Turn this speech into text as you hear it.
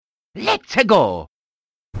Let's go!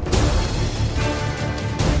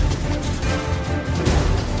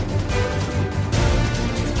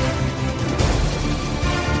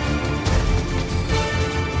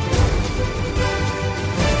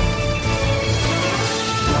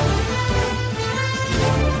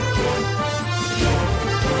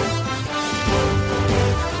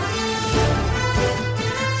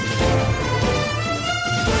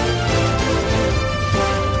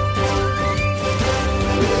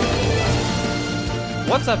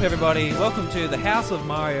 What's up, everybody? Welcome to the House of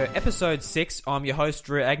Mario, Episode 6. I'm your host,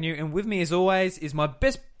 Drew Agnew, and with me, as always, is my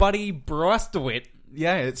best buddy, Bryce DeWitt.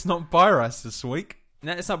 Yeah, it's not Bryce this week.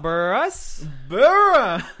 No, it's not Bryce.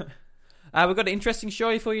 Burra! We've got an interesting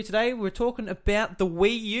show for you today. We're talking about the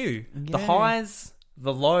Wii U. The Yeah. highs,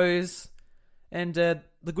 the lows, and the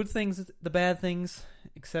good things, the bad things,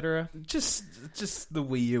 etc. Just the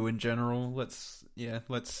Wii U in general. Let's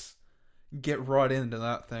get right into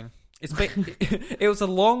that thing. It's been, it was a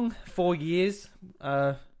long 4 years,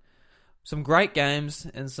 some great games,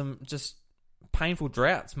 and some just painful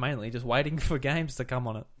droughts, mainly, just waiting for games to come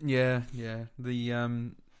on it. Yeah.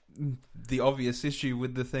 The obvious issue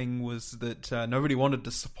with the thing was that nobody wanted to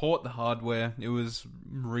support the hardware. It was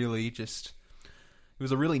really just... It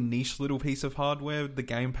was a really niche little piece of hardware, the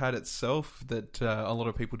gamepad itself, that a lot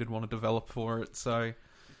of people didn't want to develop for it, so...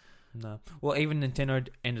 No. Well, even Nintendo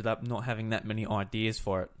ended up not having that many ideas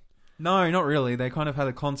for it. No, not really. They kind of had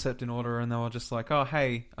a concept in order, and they were just like, "Oh,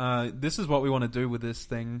 hey, this is what we want to do with this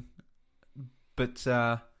thing, but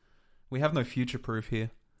we have no future proof here."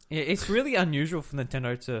 Yeah, it's really unusual for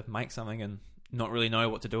Nintendo to make something and not really know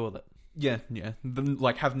what to do with it. Yeah.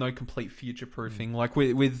 Like, have no complete future proofing. Like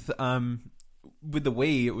with the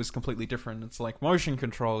Wii, it was completely different. It's like motion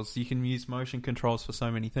controls. You can use motion controls for so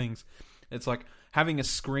many things. It's like having a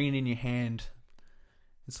screen in your hand.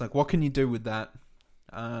 It's like, what can you do with that?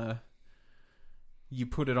 You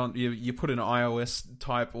put it on. You put an iOS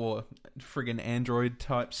type or friggin' Android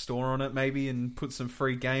type store on it, maybe, and put some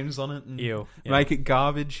free games on it and make it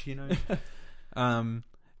garbage. You know,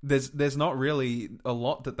 there's not really a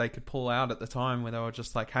lot that they could pull out at the time where they were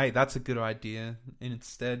just like, "Hey, that's a good idea." And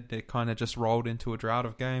instead, they kind of just rolled into a drought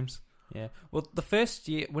of games. Yeah. Well, the first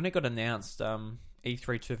year when it got announced,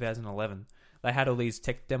 E3 2011, they had all these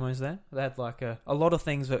tech demos there. They had like a lot of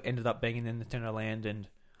things that ended up being in Nintendo Land and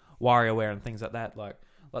WarioWare and things like that, like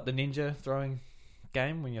the ninja throwing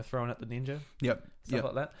game when you're throwing at the ninja. Yep. Stuff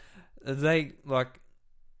like that. They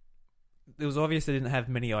it was obvious they didn't have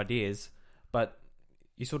many ideas, but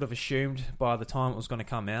you sort of assumed by the time it was going to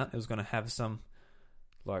come out, it was going to have some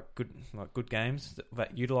good games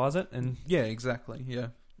that utilize it, and yeah, exactly. Yeah,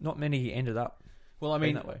 not many ended up. Well, I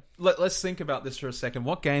mean, that way. Let's think about this for a second.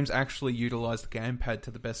 What games actually utilize the gamepad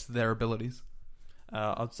to the best of their abilities?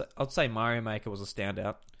 I'd say Mario Maker was a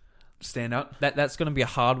standout. That's going to be a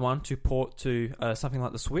hard one to port to something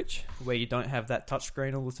like the Switch, where you don't have that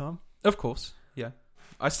touchscreen all the time. Of course, yeah.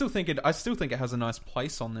 I still think it has a nice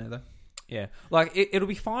place on there, though. Yeah, like it'll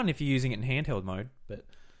be fine if you're using it in handheld mode, but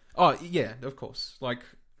oh yeah, of course. Like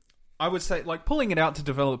I would say, like pulling it out to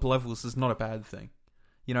develop levels is not a bad thing.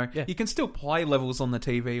 You know, You can still play levels on the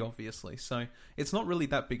TV, obviously, so it's not really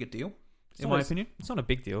that big a deal, in my opinion. It's not a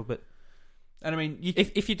big deal, but and I mean,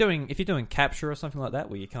 if you're doing capture or something like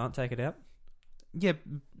that where you can't take it out, yeah,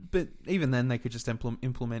 but even then they could just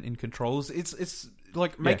implement in controls. It's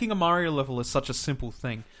like making a Mario level is such a simple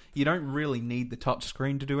thing. You don't really need the touch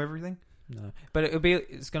screen to do everything. No, but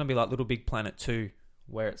it's going to be like Little Big Planet 2,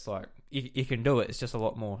 where it's like you can do it. It's just a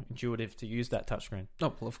lot more intuitive to use that touchscreen.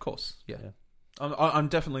 Oh well, of course, yeah. I'm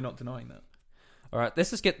definitely not denying that. All right,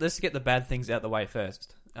 let's get the bad things out of the way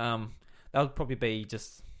first. That would probably be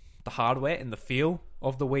just the hardware and the feel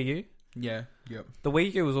of the Wii U. Yeah, yep. The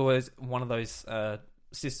Wii U was always one of those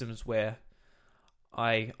systems where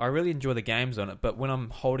I really enjoy the games on it, but when I'm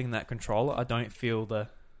holding that controller, I don't feel the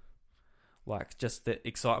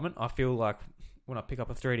excitement. I feel like when I pick up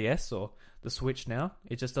a 3DS or the Switch now,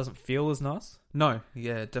 it just doesn't feel as nice. No,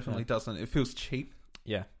 yeah, it definitely doesn't. It feels cheap.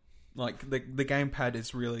 Yeah. Like, the gamepad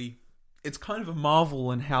is really... It's kind of a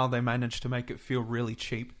marvel in how they managed to make it feel really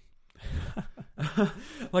cheap.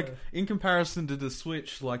 Like, in comparison to the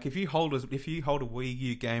Switch, like, if you hold a Wii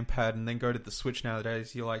U gamepad and then go to the Switch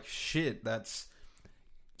nowadays, you're like, shit, that's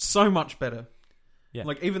so much better. Yeah.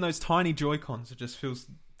 Like, even those tiny Joy-Cons, it just feels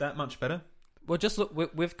that much better. Well, just look,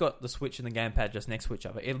 we've got the Switch and the gamepad just next to each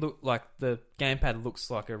other. It looked like the gamepad looks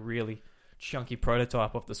like a really chunky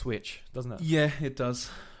prototype of the Switch, doesn't it? Yeah, it does.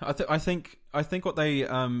 I think what they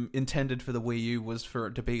intended for the Wii U was for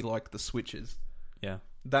it to be like the Switches. Yeah.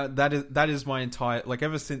 That is my entire, like,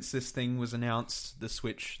 ever since this thing was announced, the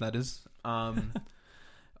Switch, that is,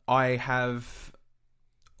 I have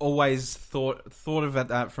always thought of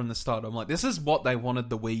that from the start. I'm like, this is what they wanted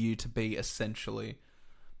the Wii U to be, essentially.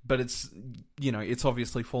 But it's, it's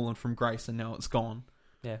obviously fallen from grace and now it's gone.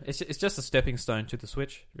 Yeah, it's just a stepping stone to the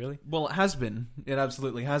Switch, really. Well, it has been. It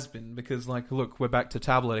absolutely has been. Because, look, we're back to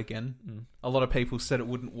tablet again. Mm. A lot of people said it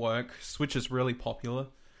wouldn't work. Switch is really popular.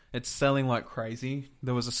 It's selling like crazy.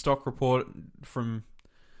 There was a stock report from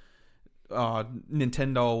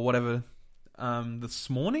Nintendo or whatever this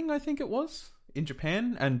morning, I think it was, in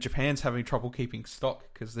Japan. And Japan's having trouble keeping stock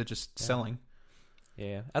because they're just selling.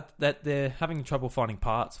 Yeah, that they're having trouble finding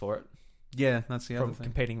parts for it. Yeah, that's the other from thing.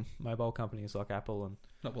 Competing mobile companies like Apple and...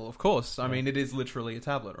 Well, of course. I mean, it is literally a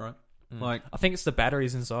tablet, right? Mm. I think it's the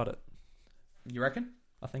batteries inside it. You reckon?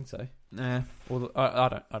 I think so. Nah. Well,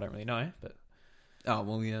 I don't really know, but... Oh,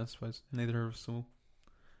 well, yeah, I suppose neither of us will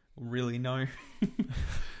really know.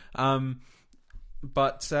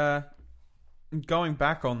 But going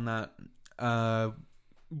back on that,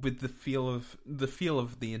 with the feel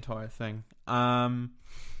of the entire thing,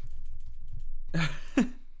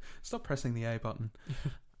 stop pressing the A button.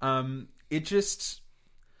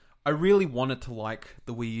 I really wanted to like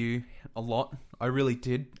the Wii U a lot. I really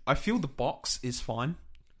did. I feel the box is fine.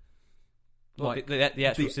 Like the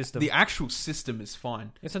actual system. The actual system is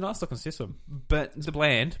fine. It's a nice looking system. But it's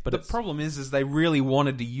bland. But the problem is they really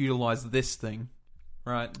wanted to utilize this thing,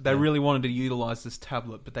 right? They really wanted to utilize this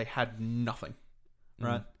tablet, but they had nothing,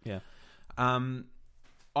 right? Yeah.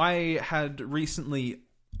 I had recently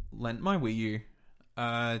lent my Wii U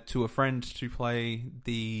to a friend to play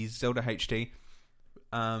the Zelda HD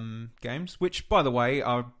games, which, by the way,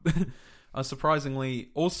 are surprisingly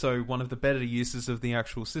also one of the better uses of the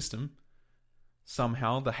actual system.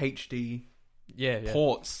 Somehow, the HD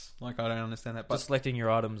ports, I don't understand that. But just selecting your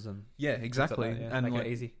items and... Yeah, exactly. Like that, and make it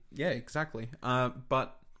easy. Yeah, exactly.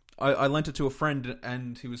 But I lent it to a friend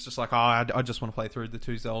and he was just like, I just want to play through the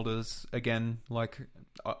two Zeldas again.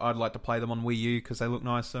 I'd like to play them on Wii U because they look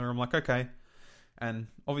nicer. I'm like, okay. And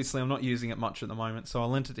obviously I'm not using it much at the moment, so I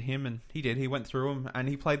lent it to him and he did. He went through them and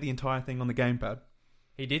he played the entire thing on the gamepad.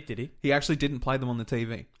 He did he? He actually didn't play them on the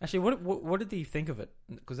TV. Actually, what did he think of it?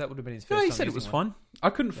 Because that would have been his first time. He said it was fun.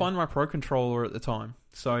 I couldn't find my Pro Controller at the time,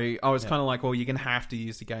 so I was kind of like, well, you're going to have to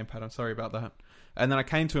use the gamepad. I'm sorry about that. And then I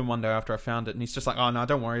came to him one day after I found it, and he's just like, oh, no,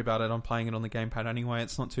 don't worry about it. I'm playing it on the gamepad anyway.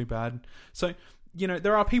 It's not too bad. So,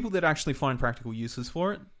 there are people that actually find practical uses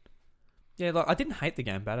for it. Yeah, I didn't hate the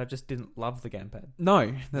gamepad. I just didn't love the gamepad.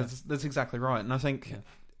 No, that's exactly right. And I think,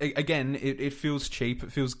 again, it feels cheap.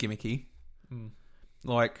 It feels gimmicky. Mm.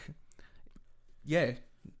 Yeah.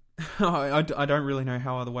 I don't really know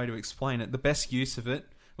how other way to explain it. The best use of it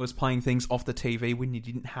was playing things off the TV when you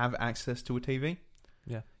didn't have access to a TV.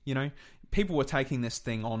 Yeah. People were taking this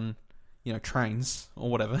thing on, trains or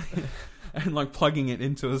whatever and plugging it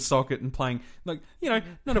into a socket and playing, not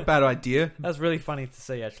a bad idea. That's really funny to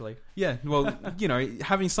see, actually. Yeah. Well,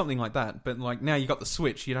 having something like that, but now you got the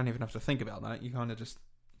Switch, you don't even have to think about that. You kind of just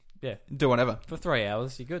do whatever. For 3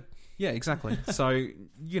 hours, you're good. Yeah, exactly. So,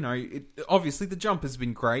 obviously the jump has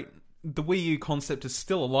been great. The Wii U concept is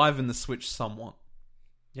still alive in the Switch somewhat.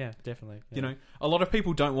 Yeah, definitely. Yeah. A lot of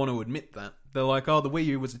people don't want to admit that. They're like, oh, the Wii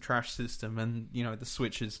U was a trash system and, the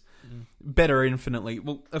Switch is better infinitely.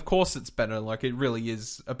 Well, of course it's better. It really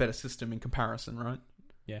is a better system in comparison, right?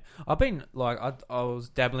 Yeah. I've been, I was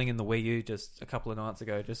dabbling in the Wii U just a couple of nights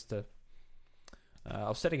ago just to... I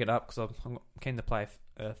was setting it up because I'm keen to play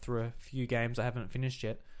through a few games I haven't finished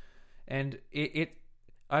yet. And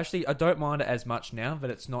I don't mind it as much now that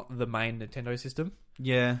it's not the main Nintendo system.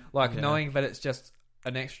 Yeah. Knowing that it's just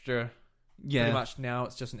an extra... Yeah. Pretty much now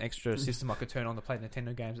it's just an extra system I could turn on to play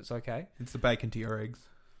Nintendo games. It's okay. It's the bacon to your eggs.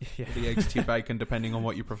 Yeah. The eggs to your bacon, depending on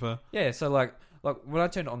what you prefer. Yeah, so when I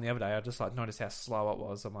turned it on the other day, I just noticed how slow it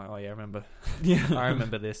was. I'm like, oh yeah, I remember. Yeah. I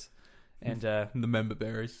remember this. And the member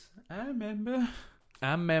berries. I remember.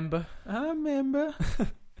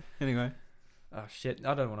 Anyway. Oh shit,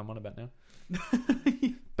 I don't know what I'm on about now.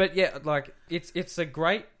 But yeah, it's a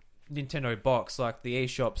great Nintendo box. The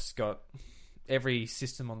eShop's got every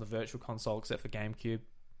system on the Virtual Console except for GameCube,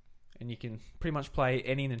 and you can pretty much play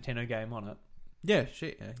any Nintendo game on it. Yeah,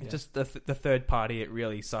 shit. Yeah. Just the third party, it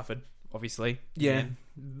really suffered, obviously. Yeah.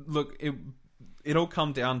 Look, it all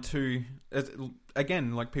come down to,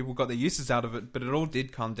 again, people got their uses out of it, but it all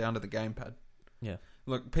did come down to the gamepad. Yeah.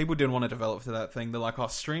 Look, people didn't want to develop for that thing. They're like,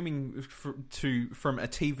 streaming from a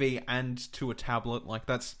TV and to a tablet,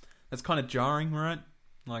 that's kind of jarring, right?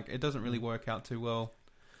 It doesn't really work out too well.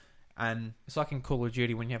 And it's like in Call of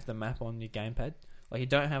Duty when you have the map on your gamepad. You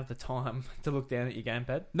don't have the time to look down at your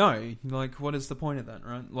gamepad. No, what is the point of that,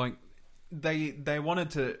 right? they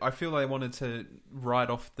wanted to. I feel they wanted to write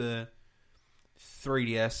off the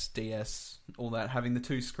 3DS, DS, all that, having the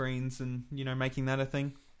two screens and making that a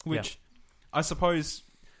thing. Which I suppose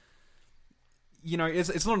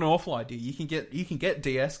it's not an awful idea. You can get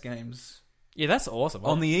DS games. Yeah, that's awesome.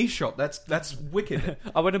 On the eShop, that's wicked.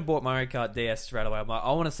 I went and bought Mario Kart DS straight away. I'm like,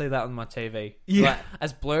 I want to see that on my TV. Yeah. Like,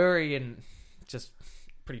 as blurry and just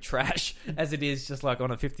pretty trash as it is, just like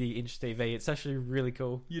on a 50-inch TV, it's actually really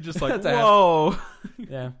cool. You're just like, whoa.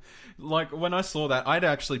 Yeah. Like, when I saw that, I'd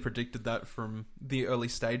actually predicted that from the early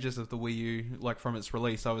stages of the Wii U, like from its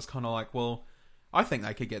release. I was kind of like, well, I think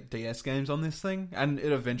they could get DS games on this thing. And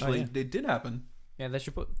it eventually it did happen. Yeah, they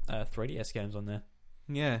should put 3DS games on there.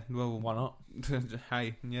 Yeah, well, why not?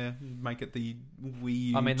 Hey, yeah, make it the Wii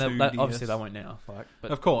U. I mean, obviously they won't now.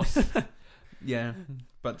 But of course, yeah,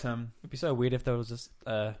 but it'd be so weird if there was just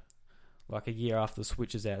like a year after the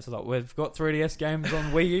Switch is out. So like, we've got 3DS games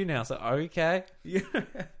on Wii U now. So okay, yeah,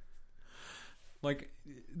 like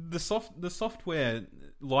the software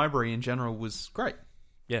library in general was great.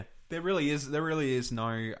 Yeah, there really is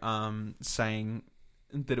no saying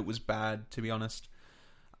that it was bad. To be honest.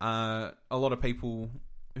 A lot of people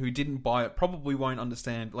who didn't buy it probably won't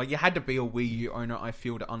understand. Like, you had to be a Wii U owner, I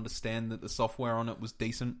feel, to understand that the software on it was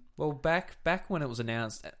decent. Well, back when it was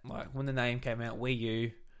announced, like when the name came out, Wii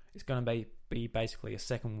U is going to be basically a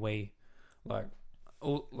second Wii.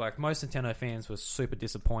 Like most Nintendo fans were super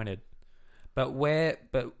disappointed. But where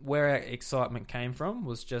our excitement came from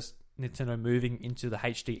was just Nintendo moving into the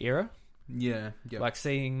HD era. Yeah. Like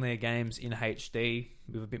seeing their games in HD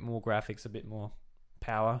with a bit more graphics, a bit more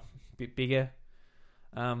power, a bit bigger,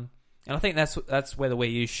 and I think that's where the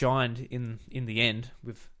Wii U shined in the end,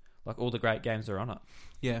 with like all the great games that are on it.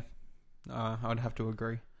 Yeah, I'd have to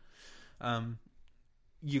agree.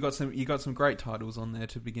 You got some great titles on there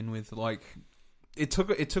to begin with. Like, it took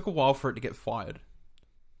a while for it to get fired.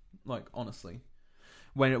 Like, honestly,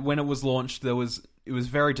 when it was launched, it was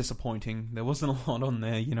very disappointing. There wasn't a lot on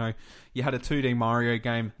there. You had a 2D Mario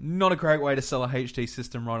game. Not a great way to sell a HD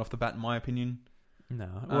system right off the bat, in my opinion. No,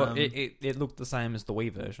 well, it looked the same as the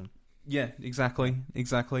Wii version. Yeah, exactly.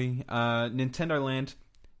 Nintendo Land,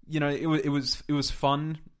 it was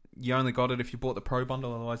fun. You only got it if you bought the Pro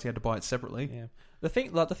bundle, otherwise you had to buy it separately. Yeah, the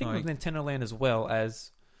thing with Nintendo Land as well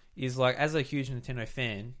as a huge Nintendo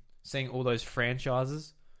fan, seeing all those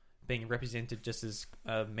franchises being represented just as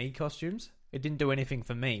Mii costumes, it didn't do anything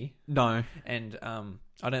for me. No, and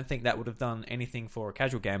I don't think that would have done anything for a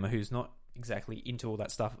casual gamer who's not exactly into all that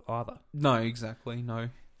stuff either. No, exactly. No,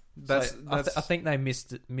 I think they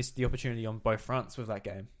missed the opportunity on both fronts with that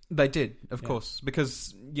game. They did, of course,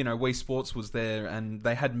 because Wii Sports was there and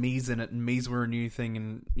they had Mii's in it, and Mii's were a new thing,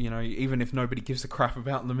 and even if nobody gives a crap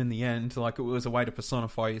about them in the end, like, it was a way to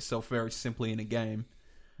personify yourself very simply in a game.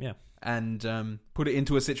 Yeah, and put it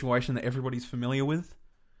into a situation that everybody's familiar with.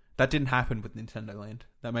 That didn't happen with Nintendo Land.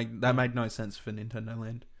 That made no sense for Nintendo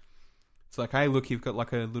Land. It's like, hey, look, you've got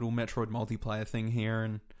like a little Metroid multiplayer thing here,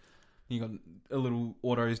 and you got a little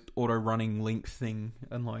auto running Link thing,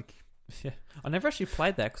 and like, yeah, I never actually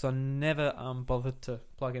played that because I never bothered to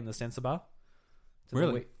plug in the sensor bar.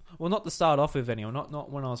 Really? Well, not to start off with, anyway. Not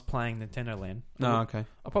when I was playing Nintendo Land. Okay.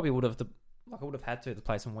 I probably would have had to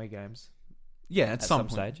play some Wii games. Yeah, at some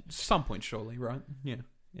point. stage. Some point, surely, right? Yeah.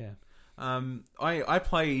 Yeah. I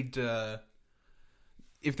played.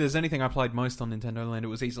 If there's anything I played most on Nintendo Land, it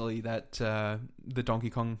was easily that the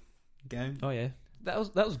Donkey Kong game. Oh yeah, that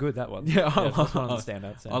was good. That one. Yeah, that was one of the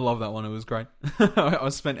standouts. Yeah. I love that one. It was great. I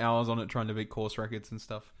spent hours on it trying to beat course records and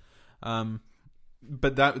stuff.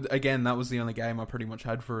 But that was the only game I pretty much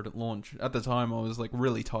had for it at launch. At the time, I was like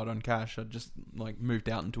really tight on cash. I just like moved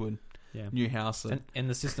out into a new house, and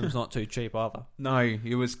the system's not too cheap either. No,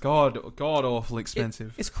 it was god awful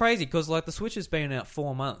expensive. It's crazy because like the Switch has been out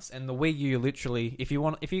 4 months, and the Wii U literally, if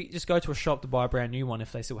you just go to a shop to buy a brand new one,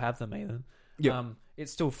 if they still have them even,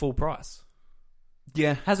 it's still full price.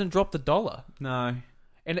 Yeah, hasn't dropped $1. No,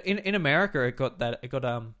 and in America it got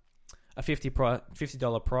a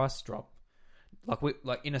 $50 price drop.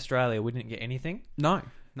 Like in Australia, we didn't get anything. No,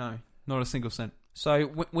 not a single cent. So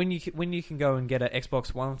when you can go and get an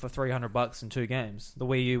Xbox One for $300 and 2 games, the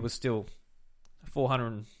Wii U was still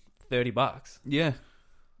 $430. Yeah.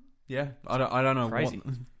 I don't know. Crazy.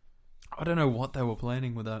 I don't know what they were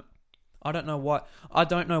planning with that. I don't know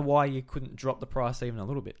why you couldn't drop the price even a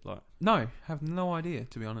little bit. Like, no, have no idea,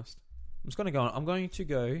 to be honest. I'm going to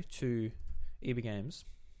go to EB Games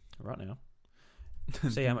right now.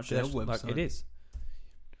 See how much it is.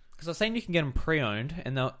 Because I've seen you can get them pre-owned,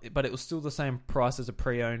 but it was still the same price as a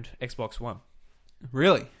pre-owned Xbox One.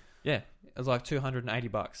 Really? Yeah, it was like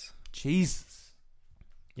 $280. Jesus.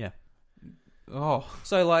 Yeah. Oh,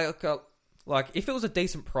 so like if it was a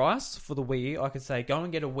decent price for the Wii U, I could say go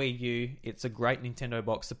and get a Wii U. It's a great Nintendo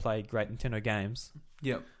box to play great Nintendo games.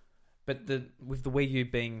 Yep. But with the Wii U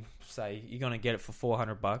being, say, you're going to get it for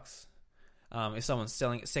 $400. If someone's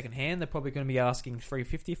selling it secondhand, they're probably going to be asking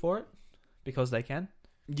 $350 for it because they can.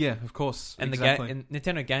 Yeah, of course. And exactly. and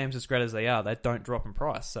Nintendo games, as great as they are, they don't drop in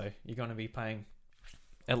price. So you're going to be paying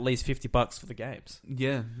at least $50 for the games.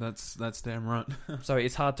 Yeah, that's damn right. So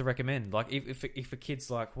it's hard to recommend. Like if a kid's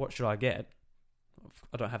like, what should I get?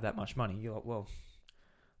 I don't have that much money. You're like, well,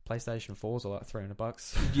 PlayStation 4s are like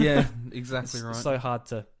 $300. Yeah, exactly it's right. So hard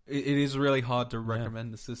to. It is really hard to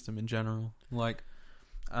recommend the system in general. Like,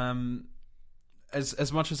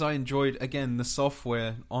 as much as I enjoyed again the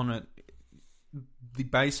software on it, the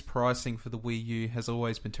base pricing for the Wii U has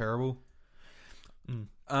always been terrible.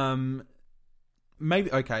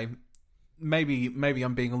 Maybe I'm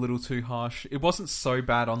being a little too harsh. It wasn't so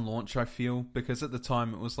bad on launch, I feel, because at the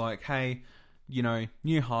time it was like, hey, you know,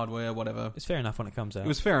 new hardware, whatever. It's fair enough when it comes out. It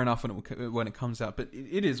was fair enough when it comes out, but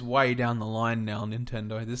it is way down the line now,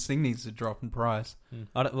 Nintendo. This thing needs to drop in price.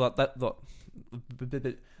 I don't like that. Look,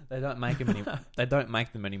 they don't make them anymore. They don't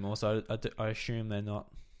make them anymore, so I assume they're not.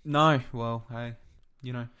 No, well, hey,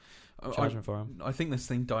 you know, charging for them. I think this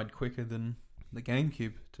thing died quicker than the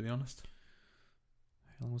GameCube, to be honest.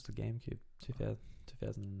 How long was the GameCube?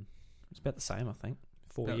 2000. It's about the same, I think.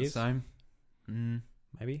 4 about years. The same.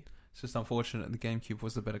 Maybe. It's just unfortunate the GameCube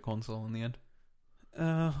was the better console in the end.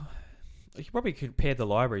 You probably could compare the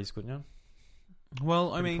libraries, couldn't you?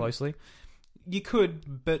 Well, I mean, closely. You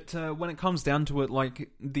could, but when it comes down to it, like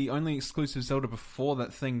the only exclusive Zelda before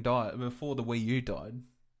that thing died, before the Wii U died,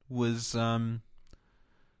 was Breath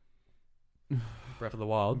of the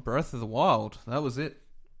Wild. Breath of the Wild. That was it.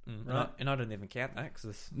 Right. And I don't even count that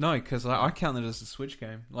because I count it as a Switch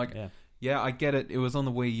game. Like, yeah, I get it. It was on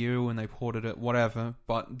the Wii U and they ported it, whatever.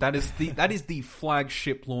 But that is the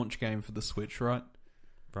flagship launch game for the Switch, right?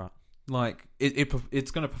 Right. Like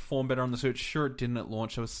it's going to perform better on the Switch. Sure, it didn't at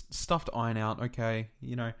launch. There was stuff to iron out. Okay,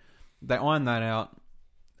 you know, they ironed that out.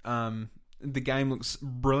 The game looks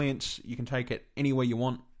brilliant. You can take it anywhere you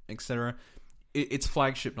want, etc. It's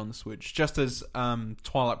flagshipped on the Switch, just as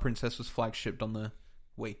Twilight Princess was flagshipped on the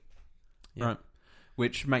Wii, right?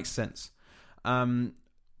 Which makes sense. The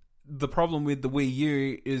problem with the Wii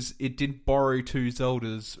U is it did borrow two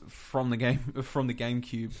Zeldas from the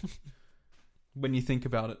GameCube. When you think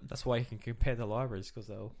about it, that's why you can compare the libraries because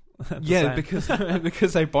they'll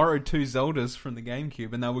because they borrowed two Zeldas from the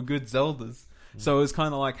GameCube and they were good Zeldas. So it was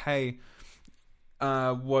kind of like, hey,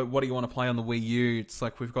 what do you want to play on the Wii U? It's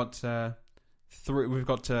like we've got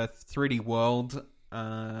 3D World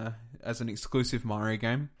as an exclusive Mario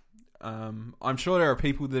game. I'm sure there are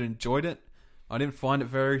people that enjoyed it. I didn't find it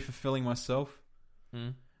very fulfilling myself.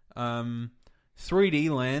 3D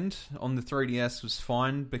Land on the 3DS was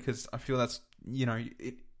fine because I feel that's, you know,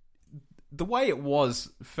 the way it was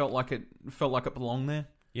felt like it belonged there.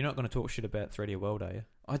 You're not going to talk shit about 3D World, are you?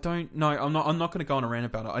 I don't know. I'm not going to go on a rant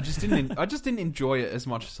about it. I just didn't enjoy it as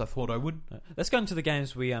much as I thought I would. Let's go into the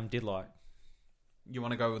games we did like. You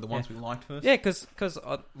want to go with the ones we liked first? Yeah, because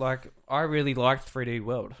I really liked 3D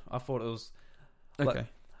World. I thought it was okay.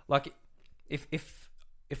 Like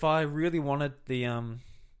if I really wanted the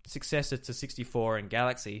successor to 64 and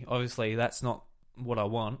Galaxy, obviously that's not what I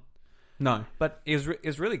want. No, but it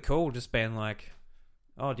was really cool just being like,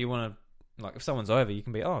 oh, do you want to, like, if someone's over, you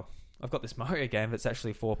can be, oh, I've got this Mario game that's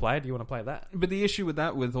actually 4-player. Do you want to play that? But the issue with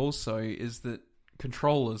that also is that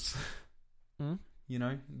controllers, you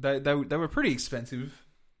know, they were pretty expensive,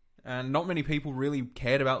 and not many people really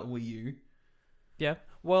cared about the Wii U. Yeah,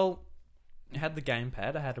 well, I had the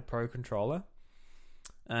gamepad. I had a Pro controller,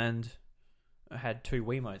 and I had 2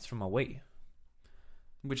 Wiimotes from my Wii,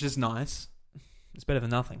 which is nice. It's better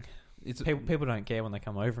than nothing. People don't care when they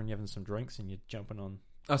come over and you're having some drinks and you're jumping on.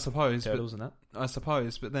 I suppose, turtles and that. I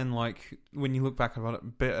suppose, but then like when you look back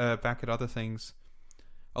at other things,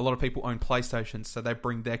 a lot of people own PlayStations, so they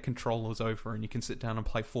bring their controllers over and you can sit down and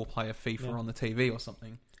play 4-player FIFA on the TV or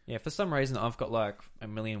something. Yeah, for some reason I've got like a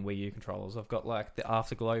million Wii U controllers. I've got like the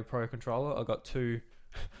Afterglow Pro controller. I've got 2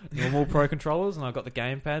 normal Pro controllers, and I've got the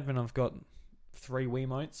gamepad, and I've got 3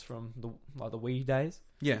 Wiimotes from the Wii days.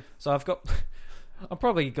 Yeah, so I've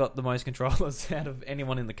probably got the most controllers out of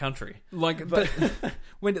anyone in the country. Like, but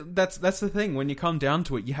when that's the thing. When you come down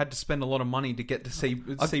to it, you had to spend a lot of money to get to see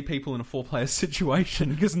people in a 4-player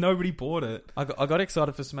situation because nobody bought it. I got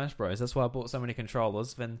excited for Smash Bros. That's why I bought so many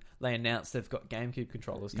controllers. When they announced they've got GameCube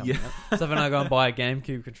controllers coming out, so then I go and buy a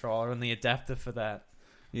GameCube controller and the adapter for that.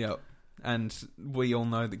 Yeah, and we all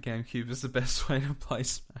know that GameCube is the best way to play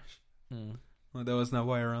Smash. Well, there was no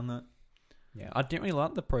way around that. Yeah, I didn't really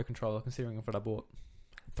like the Pro Controller considering that I bought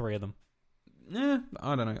 3 of them. Yeah,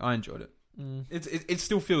 I don't know. I enjoyed it. It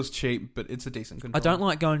still feels cheap, but it's a decent controller. I don't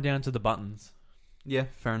like going down to the buttons. Yeah,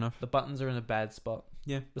 fair enough. The buttons are in a bad spot.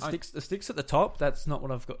 Yeah, the sticks at the top. That's not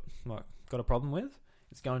what I've got a problem with.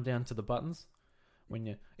 It's going down to the buttons.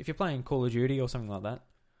 If you're playing Call of Duty or something like that,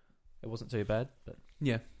 it wasn't too bad. But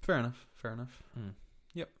yeah, fair enough.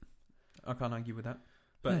 Yep, I can't argue with that.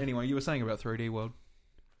 But anyway, you were saying about 3D World.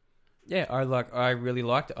 Yeah, I really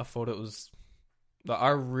liked it. I thought it was I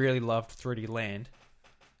really loved 3D Land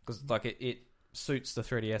because it suits the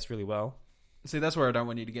 3DS really well. See, that's where I don't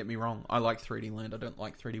want you to get me wrong. I like 3D Land. I don't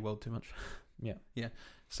like 3D World too much. Yeah.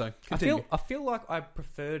 So continue. I feel like I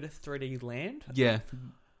preferred 3D Land. Yeah.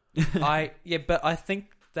 But I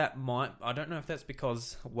think that I don't know if that's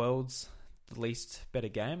because World's the least better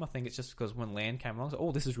game. I think it's just because when Land came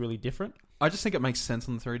along, this is really different. I just think it makes sense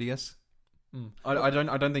on the 3DS. I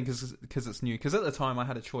don't think because it's new. Because at the time I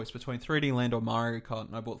had a choice between 3D Land or Mario Kart,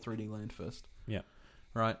 and I bought 3D Land first. Yeah.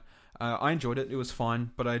 Right. I enjoyed it. It was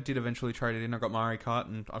fine, but I did eventually trade it in. I got Mario Kart,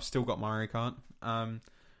 and I've still got Mario Kart.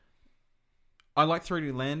 I like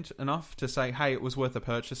 3D Land enough to say, hey, it was worth the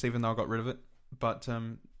purchase, even though I got rid of it. But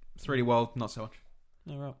 3D World, not so much.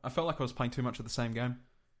 Oh, right. I felt like I was playing too much of the same game.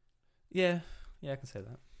 Yeah, I can say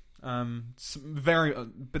that.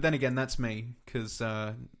 But then again, that's me, because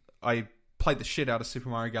I played the shit out of Super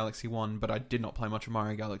Mario Galaxy 1, but I did not play much of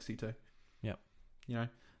Mario Galaxy 2. Yep. You know,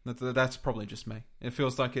 that's probably just me. It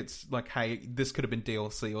feels like it's like, hey, this could have been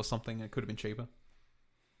DLC or something. It could have been cheaper.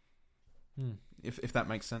 If that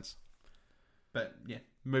makes sense. But yeah,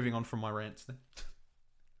 moving on from my rants then.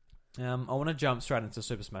 I want to jump straight into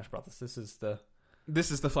Super Smash Brothers. This is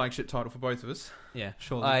the flagship title for both of us. Yeah,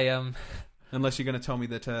 sure. Unless you're going to tell me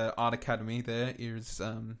that Art Academy there is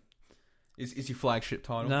your flagship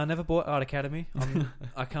title. No, I never bought Art Academy.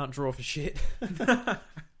 I can't draw for shit.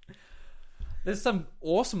 There's some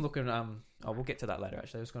awesome looking. We'll get to that later.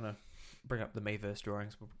 Actually, I was going to bring up the Miiverse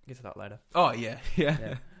drawings. We'll get to that later. Oh yeah.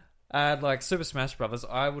 Like Super Smash Brothers,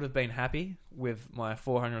 I would have been happy with my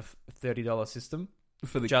 $430 system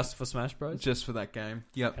just for Smash Bros. Just for that game.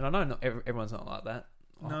 Yep. And I know not everyone's not like that.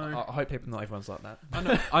 No. I hope not everyone's like that.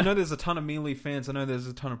 I know there's a ton of Melee fans. I know there's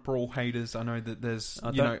a ton of Brawl haters. I know that there's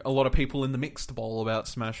a lot of people in the mixed bowl about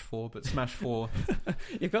Smash 4, but Smash 4...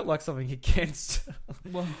 You've got like something against...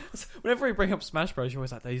 Well, whenever we bring up Smash Bros, you're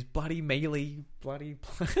always like, these bloody Melee, bloody...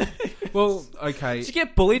 Well, okay. Did you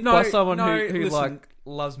get bullied by someone who like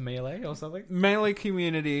loves Melee or something? Melee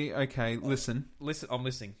community, okay, listen. I'm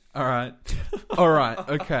listening. Alright,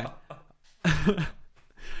 okay.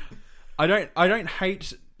 I don't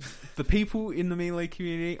hate the people in the Melee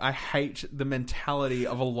community. I hate the mentality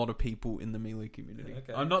of a lot of people in the Melee community.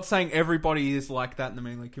 Okay. I'm not saying everybody is like that in the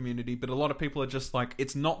Melee community, but a lot of people are just like,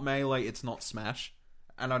 it's not Melee, it's not Smash.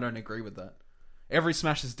 And I don't agree with that. Every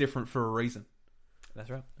Smash is different for a reason.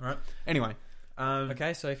 That's right. All right. Anyway.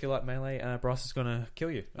 Okay, so if you like Melee, Bryce is going to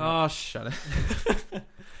kill you. Oh, shut it.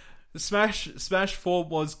 Smash 4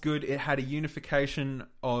 was good. It had a unification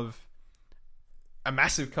of a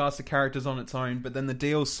massive cast of characters on its own, but then the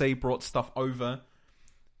DLC brought stuff over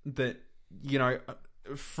that, you know,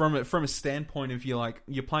 from a standpoint of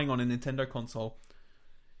you're playing on a Nintendo console,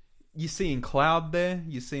 you're seeing Cloud there,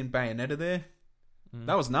 you're seeing Bayonetta there.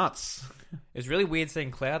 That was nuts. It's really weird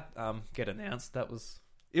seeing Cloud get announced. It was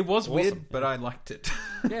awesome, weird, but I liked it.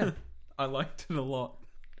 Yeah. I liked it a lot.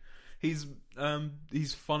 He's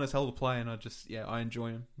fun as hell to play, and I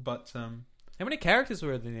enjoy him. But how many characters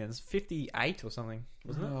were there? There's 58 or something,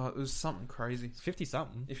 wasn't it? It was something crazy. It's 50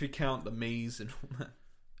 something. If you count the Miis and all that.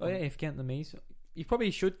 Oh yeah, if you count the Miis. You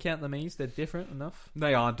probably should count the Miis. They're different enough.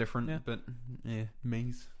 They are different, but yeah,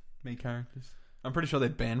 Mii characters. I'm pretty sure they're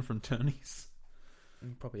banned from tourneys.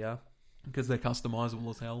 Probably are. Because they're customizable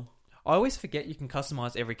as hell. I always forget you can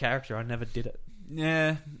customize every character. I never did it.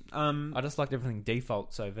 Yeah. I just liked everything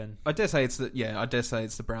default, so then... I dare say it's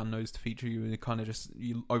the brown-nosed feature. You kind of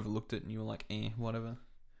you overlooked it and you were like, whatever.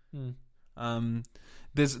 I know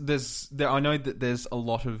that there's a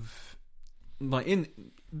lot of...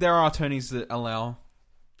 there are tourneys that allow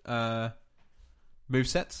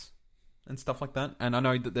movesets and stuff like that. And I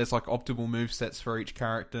know that there's like optimal movesets for each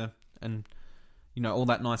character and, you know, all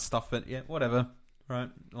that nice stuff. But yeah, whatever. Right?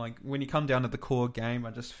 Like, when you come down to the core game,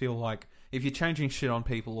 I just feel like if you're changing shit on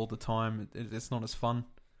people all the time, it's not as fun.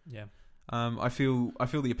 Yeah. I feel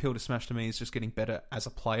the appeal to Smash to me is just getting better as a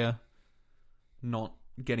player, not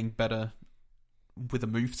getting better with a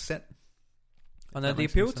move set. I know the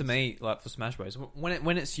appeal to me, like for Smash Bros,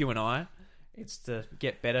 when it's you and I, it's to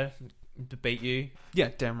get better, to beat you.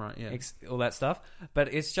 Yeah, damn right. Yeah, all that stuff.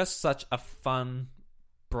 But it's just such a fun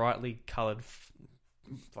brightly coloured,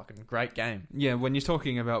 fucking great game. Yeah, when you're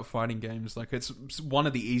talking about fighting games, like it's one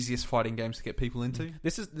of the easiest fighting games to get people into.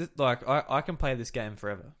 This is like I can play this game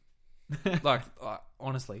forever. Like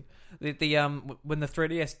honestly, the when the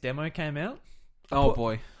 3DS demo came out,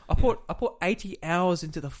 I put 80 hours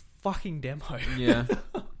into the fucking demo. Yeah,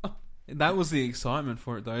 that was the excitement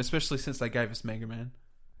for it though, especially since they gave us Mega Man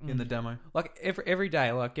in the demo. Like every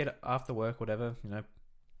day, like get after work, whatever,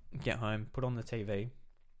 get home, put on the TV,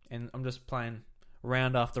 and I'm just playing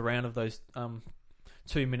round after round of those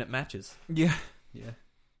 2-minute matches. Yeah.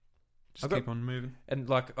 Just keep on moving. And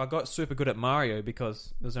like I got super good at Mario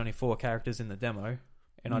because there's only 4 characters in the demo,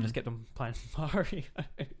 and I just kept on playing Mario.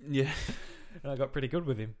 Yeah. And I got pretty good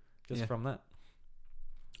with him from that.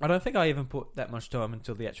 I don't think I even put that much time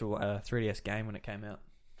until the actual 3DS game when it came out.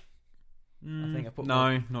 I think I put not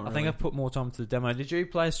really. I think I put more time to the demo. Did you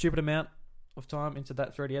play a stupid amount of time into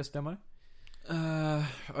that 3DS demo? I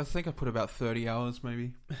think I put about 30 hours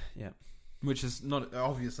maybe. Yeah. Which is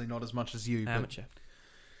obviously not as much as you.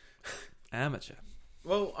 Amateur.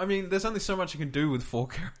 Well, I mean, there's only so much you can do with 4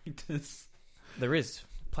 characters. There is.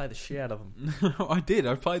 Play the shit out of them. I did.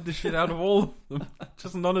 I played the shit out of all of them.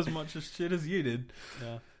 Just not as much as shit as you did.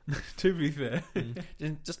 Yeah. To be fair.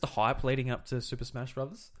 Just the hype leading up to Super Smash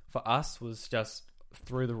Brothers for us was just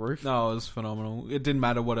through the roof. No, it was phenomenal. It didn't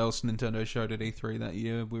matter what else Nintendo showed at E3 that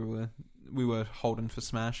year. We were holding for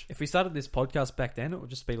Smash. If we started this podcast back then, it would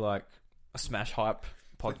just be like a Smash hype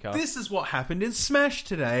podcast. This is what happened in Smash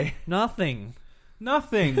today. Nothing.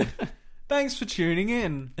 Thanks for tuning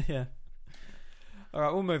in. Yeah.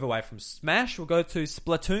 Alright, we'll move away from Smash. We'll go to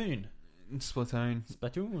Splatoon.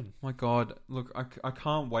 My God. Look, I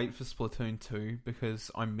can't wait for Splatoon 2 because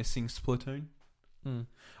I'm missing Splatoon.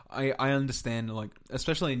 I understand, like,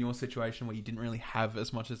 especially in your situation where you didn't really have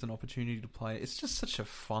as much as an opportunity to play. It's just such a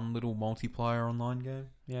fun little multiplayer online game.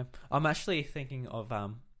 Yeah. I'm actually thinking of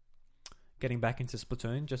getting back into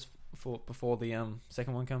Splatoon just before the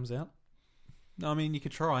second one comes out. No, I mean, you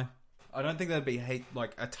could try. I don't think there'd be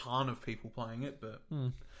a ton of people playing it, but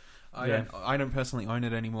I don't personally own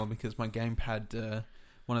it anymore because my gamepad,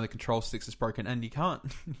 one of the control sticks is broken, and you can't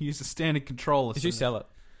use a standard controller. Did you sell it?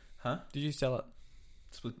 Huh? Did you sell it?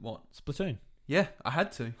 What? Splatoon. Yeah, I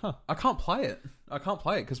had to. Huh. I can't play it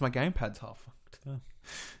because my gamepad's half fucked. Oh.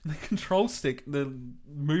 The control stick, the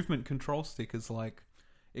movement control stick is like,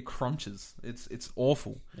 it crunches. It's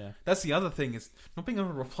awful. Yeah. That's the other thing, is not being able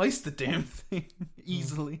to replace the damn thing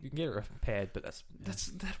easily. You can get it repaired, but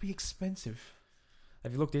that'd be expensive.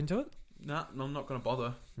 Have you looked into it? Nah, I'm not going to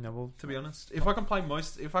bother. No, well, to be honest, if I can play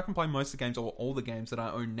most of the games or all the games that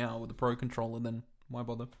I own now with the Pro Controller, then why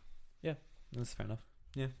bother? Yeah, that's fair enough.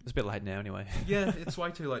 Yeah, it's a bit late now anyway. Yeah, it's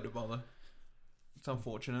way too late to bother. It's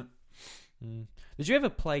unfortunate. Did you ever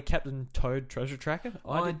play Captain Toad Treasure Tracker?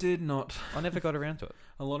 I did not. I never got around to it.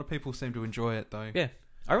 A lot of people seem to enjoy it though. Yeah,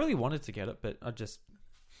 I really wanted to get it, but I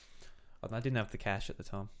didn't have the cash at the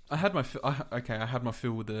time. I had my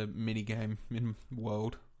fill with the mini game in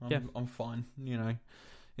World. I'm fine.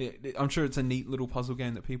 I'm sure it's a neat little puzzle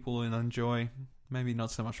game that people will enjoy. Maybe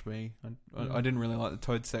not so much for me. I didn't really like the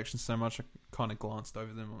Toad section so much. I kind of glanced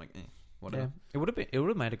over them. I'm like, whatever. Yeah. It would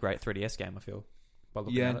have made a great 3DS game, I feel.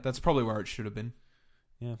 Yeah, that's probably where it should have been.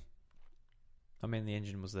 Yeah. I mean, the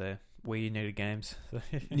engine was there. Wii needed games.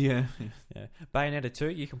 Yeah. Bayonetta 2,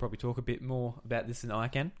 you can probably talk a bit more about this than I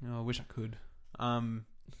can. Oh, I wish I could.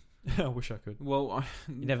 I wish I could. Well,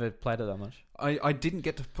 you never played it that much. I didn't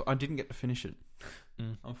get to finish it,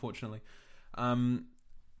 unfortunately. I'm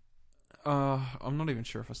not even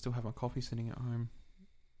sure if I still have my copy sitting at home.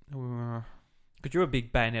 Because you're a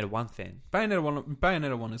big Bayonetta 1 fan.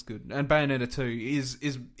 Bayonetta 1 is good, and Bayonetta 2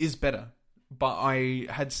 is better. But I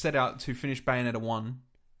had set out to finish Bayonetta 1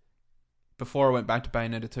 before I went back to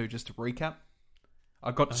Bayonetta 2 just to recap.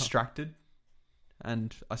 I got distracted,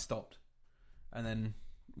 and I stopped. And then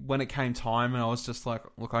when it came time, and I was just like,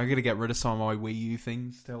 look, I got to get rid of some of my Wii U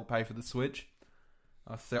things to help pay for the Switch.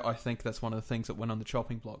 I think that's one of the things that went on the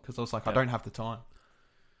chopping block, because I was like, I don't have the time.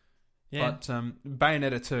 Yeah. But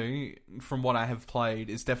Bayonetta 2, from what I have played,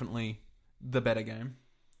 is definitely the better game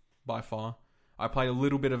by far. I played a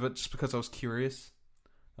little bit of it just because I was curious.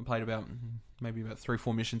 I played maybe about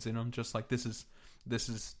 3-4 missions in them. Just like, this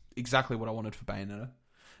is exactly what I wanted for Bayonetta.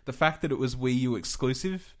 The fact that it was Wii U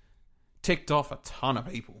exclusive ticked off a ton of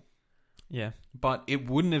people. Yeah, but it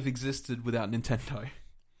wouldn't have existed without Nintendo.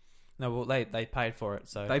 No, well, they paid for it,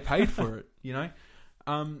 so they paid for it.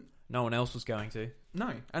 No one else was going to.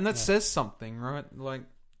 No, and that says something, right? Like,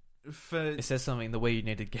 it says something. The Wii U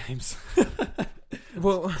needed games.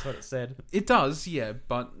 Well, that's what it said. It does, yeah,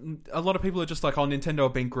 but a lot of people are just like, oh, Nintendo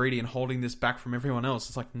have been greedy and holding this back from everyone else.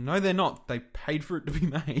 It's like, no, they're not. They paid for it to be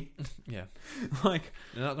made. Yeah. Like,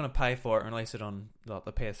 they're not going to pay for it and release it on like,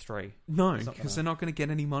 the PS3. No, because they're not going to get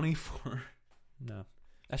any money for it. No.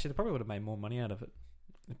 Actually, they probably would have made more money out of it.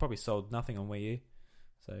 They probably sold nothing on Wii U.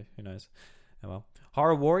 So, who knows? Oh well.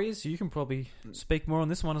 Horror Warriors, you can probably speak more on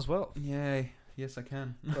this one as well. Yay. Yes, I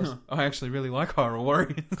can. I actually really like Horror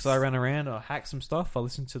Warriors. Because I ran around, I hacked some stuff, I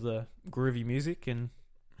listened to the groovy music, and...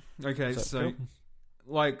 Okay, so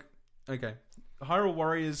cool. Okay. Hyrule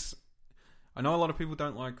Warriors... I know a lot of people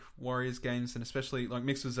don't like Warriors games, and especially, like,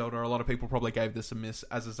 mixed with Zelda, a lot of people probably gave this a miss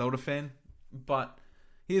as a Zelda fan. But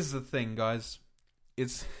here's the thing, guys.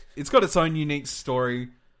 It's got its own unique story.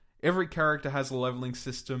 Every character has a leveling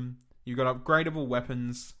system. You've got upgradable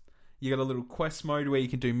weapons. You got a little quest mode where you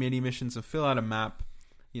can do mini missions and fill out a map.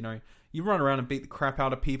 You know, you run around and beat the crap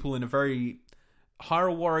out of people in a very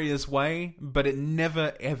Hyrule Warriors way, but it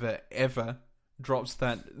never, ever, ever drops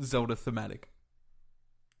that Zelda thematic.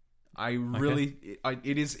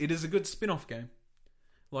 It is a good spin-off game.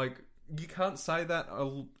 Like, you can't say that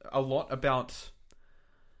a lot about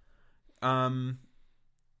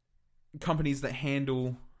companies that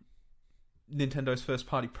handle Nintendo's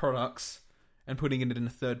first-party products and putting it in a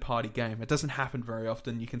third-party game. It doesn't happen very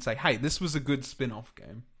often. You can say, hey, this was a good spin-off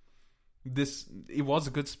game. It was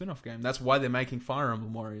a good spin-off game. That's why they're making Fire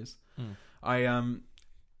Emblem Warriors. You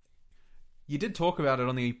did talk about it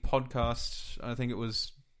on the podcast. I think it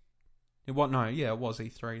was... it was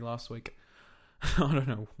E3 last week. I don't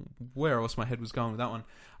know where else my head was going with that one.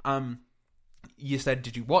 You said,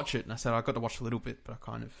 did you watch it? And I said, I got to watch a little bit, but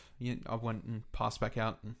I went and passed back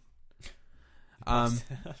out. And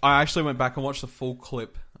I actually went back and watched the full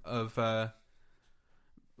clip of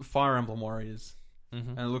Fire Emblem Warriors.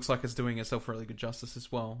 Mm-hmm. And it looks like it's doing itself really good justice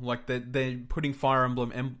as well. Like, they're putting Fire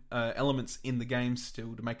Emblem elements in the game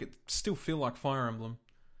still to make it still feel like Fire Emblem,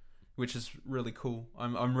 which is really cool.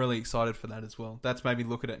 I'm really excited for that as well. That's made me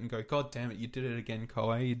look at it and go, God damn it, you did it again,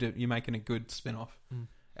 Koei. You're making a good spin-off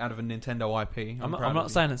out of a Nintendo IP. I'm not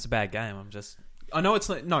saying it's a bad game. I know it's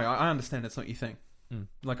not... No, I understand it's not your thing.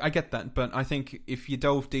 Like, I get that, but I think if you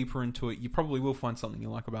delve deeper into it, you probably will find something you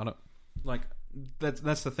like about it. Like,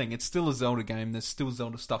 that's the thing. It's still a Zelda game. There's still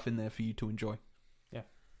Zelda stuff in there for you to enjoy. Yeah.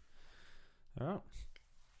 All right.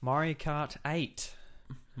 Mario Kart 8.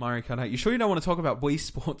 Mario Kart 8. You sure you don't want to talk about Wii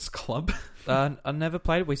Sports Club? I never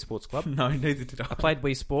played Wii Sports Club. No, neither did I. I played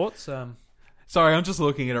Wii Sports. Sorry, I'm just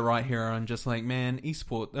looking at it right here, and I'm just like, man,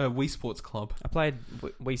 Wii Sports Club. I played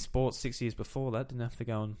Wii Sports 6 years before that. Didn't have to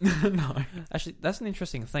go and... No. Actually, that's an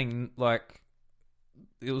interesting thing. Like,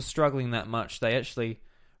 it was struggling that much. They actually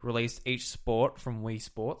released each sport from Wii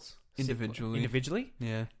Sports individually.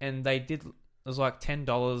 Yeah. And they did... It was like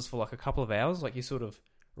 $10 for like a couple of hours. Like, you sort of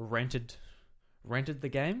rented the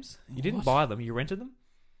games. You didn't buy them. You rented them.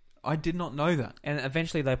 I did not know that. And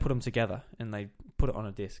eventually they put them together and they put it on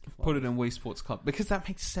a disc. Put it in Wii Sports Club. Because that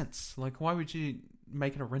makes sense. Like, why would you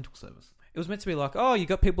make it a rental service? It was meant to be like, oh, you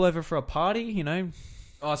got people over for a party, you know.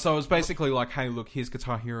 Oh, so it was basically like, hey, look, here's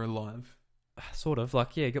Guitar Hero Live. Sort of.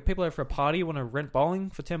 Like, yeah, you got people over for a party, you want to rent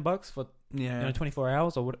bowling for $10 for 24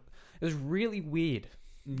 hours or what? It was really weird.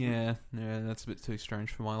 Yeah, that's a bit too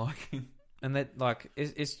strange for my liking. And that, like,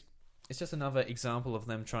 it's just another example of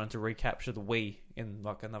them trying to recapture the Wii in,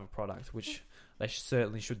 like, another product, which they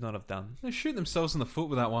certainly should not have done. They shoot themselves in the foot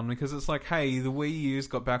with that one, because it's like, hey, the Wii U's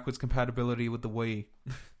got backwards compatibility with the Wii.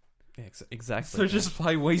 Yeah, exactly. So just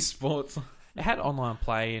play Wii Sports. It had online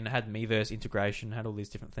play and it had Miiverse integration, had all these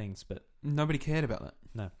different things, but... Nobody cared about that.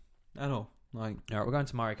 No. At all. Like, all right, we're going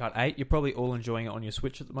to Mario Kart 8. You're probably all enjoying it on your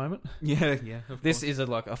Switch at the moment. Yeah. This is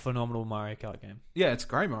a phenomenal Mario Kart game. Yeah, it's a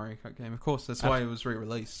great Mario Kart game, of course. That's why it was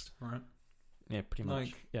re-released, right? Yeah, pretty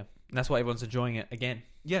much. Yeah. And that's why everyone's enjoying it again.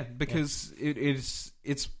 Yeah, because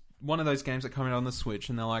it's one of those games that come out on the Switch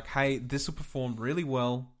and they're like, hey, this will perform really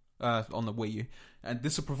well on the Wii U. And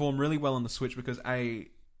this will perform really well on the Switch because,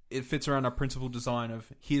 it fits around our principal design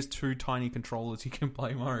of here's 2 tiny controllers you can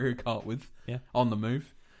play Mario Kart with on the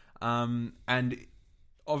move. And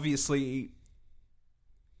obviously,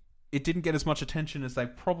 it didn't get as much attention as they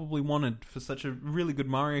probably wanted for such a really good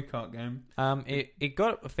Mario Kart game. It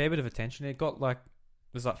got a fair bit of attention. It got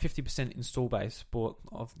there's 50% install base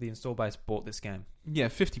bought this game. Yeah,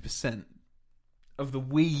 50% of the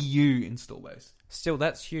Wii U install base. Still,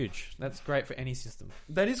 that's huge. That's great for any system.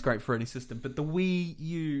 That is great for any system, but the Wii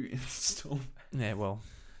U install... Yeah, well...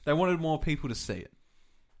 They wanted more people to see it.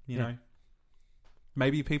 You know?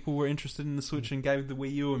 Maybe people were interested in the Switch and gave the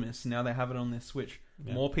Wii U a miss. Now they have it on their Switch.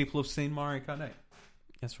 Yeah. More people have seen Mario Kart 8.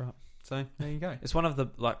 That's right. So there you go. It's one of the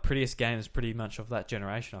prettiest games, pretty much of that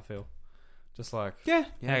generation. I feel, just how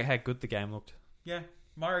good the game looked. Yeah,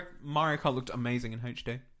 Mario Kart looked amazing in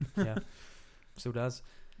HD. Yeah, still does.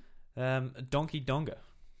 Donkey Donga.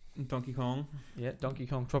 Donkey Kong. Yeah, Donkey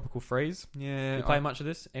Kong Tropical Freeze. Yeah. Did you play much of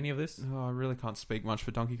this? Any of this? Oh, I really can't speak much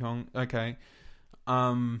for Donkey Kong. Okay.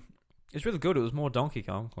 It's really good. It was more Donkey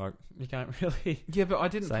Kong. Like, you can't really. Yeah, but I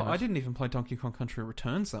didn't even play Donkey Kong Country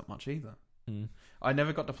Returns that much either. I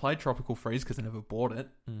never got to play Tropical Freeze because I never bought it.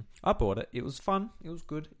 I bought it. It was fun. It was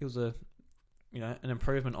good. It was an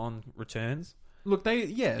improvement on Returns. Look,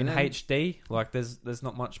 in HD, there's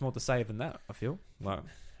not much more to say than that. I feel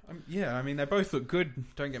they both look good.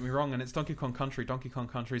 Don't get me wrong, and it's Donkey Kong Country. Donkey Kong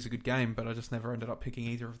Country is a good game, but I just never ended up picking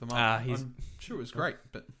either of them up. I'm sure it was great,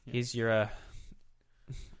 but here's your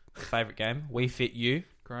favorite game, Wii Fit U.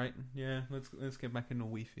 Great, yeah. Let's get back into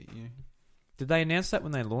Wii Fit U. Did they announce that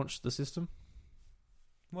when they launched the system?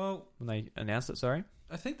 Well, when they announced it, sorry,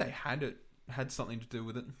 I think they had something to do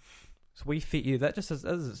with it. So Wii Fit U. That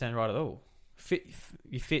doesn't sound right at all.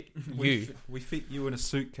 We fit you in a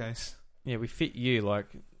suitcase. Yeah, we fit you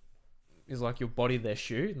is like your body their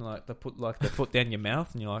shoe, and they put their foot down your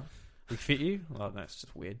mouth, and you're like, we fit you. Oh, no, it's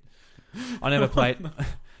just weird. I never played.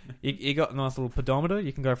 You got a nice little pedometer.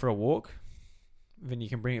 You can go for a walk, then you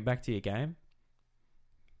can bring it back to your game.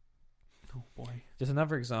 Oh boy! Just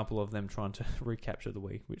another example of them trying to recapture the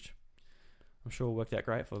Wii, which I'm sure worked out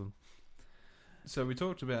great for them. So we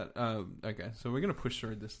talked about okay, so we're gonna push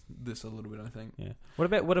through this a little bit, I think. Yeah. What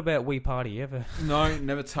about Wii Party? You ever? No,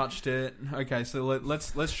 never touched it. Okay, so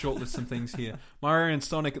let's shortlist some things here. Mario and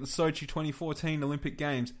Sonic at the Sochi 2014 Olympic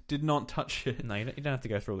Games, did not touch it. No, you don't have to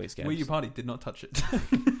go through all these games. Wii U Party did not touch it.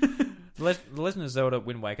 The Legend of Zelda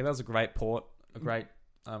Wind Waker, that was a great port, a great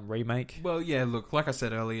remake. Well, yeah, look, like I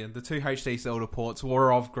said earlier, the two HD Zelda ports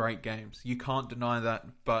were of great games. You can't deny that,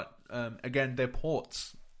 but again, they're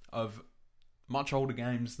ports of much older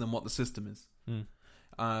games than what the system is.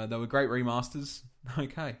 They were great remasters.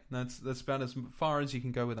 Okay, that's about as far as you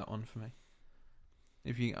can go with that one for me.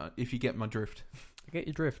 If you get my drift. I get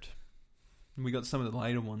your drift. We got some of the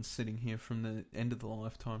later ones sitting here from the end of the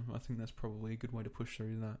lifetime. I think that's probably a good way to push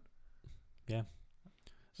through that. Yeah.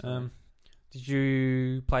 So, did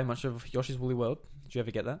you play much of Yoshi's Woolly World? Did you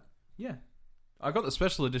ever get that? Yeah. I got the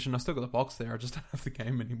special edition. I still got the box there. I just don't have the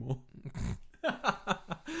game anymore.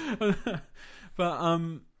 But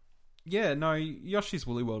yeah, no, Yoshi's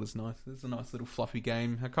Woolly World is nice. It's a nice little fluffy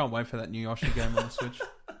game. I can't wait for that new Yoshi game on the Switch.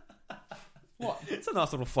 What? It's a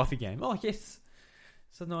nice little fluffy game. Oh yes,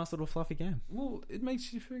 it's a nice little fluffy game. Well, it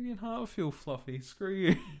makes your friggin' heart feel fluffy. Screw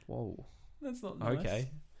you. Whoa, that's not nice.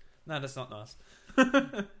 Okay, no, that's not nice.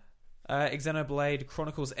 Xenoblade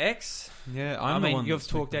Chronicles X. Yeah, you've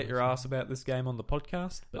talked out your ass about this game on the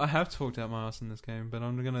podcast. But I have talked out my ass in this game, but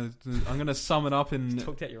I'm gonna sum it up in.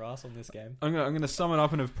 Talked out your ass on this game. I'm gonna sum it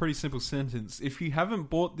up in a pretty simple sentence. If you haven't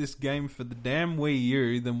bought this game for the damn Wii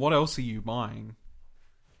U, then what else are you buying?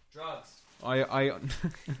 Drugs. I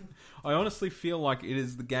honestly feel like it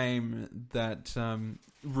is the game that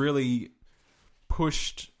really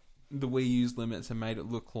pushed the Wii U's limits and made it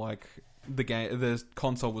look like the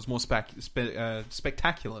console was more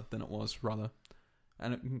spectacular than it was, rather.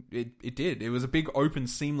 And it did. It was a big open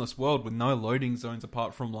seamless world with no loading zones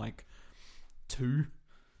apart from like 2,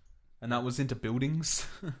 and that was into buildings.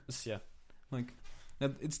 Yeah,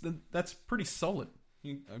 that's pretty solid.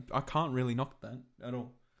 I can't really knock that at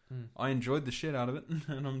all. I enjoyed the shit out of it,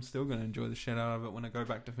 and I'm still going to enjoy the shit out of it when I go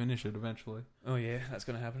back to finish it eventually. Oh yeah, that's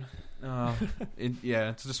going to happen.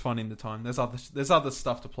 It's just finding the time. There's other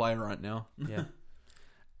stuff to play right now. Yeah.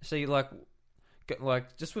 See, like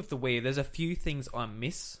just with the Wii, there's a few things I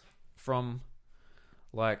miss from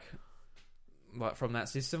like from that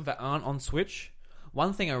system that aren't on Switch.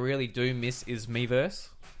 One thing I really do miss is Miiverse.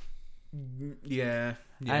 Yeah.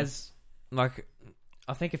 As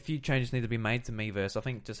I think a few changes need to be made to Miiverse. I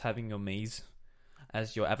think just having your Miis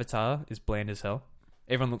as your avatar is bland as hell.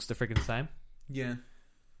 Everyone looks the freaking same. Yeah.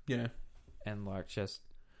 Yeah. And just...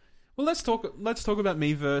 Well, let's talk about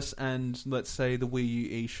Miiverse and let's say the Wii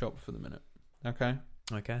U eShop for the minute. Okay?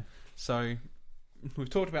 Okay. So, we've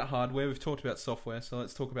talked about hardware, we've talked about software, so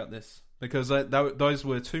let's talk about this. Because those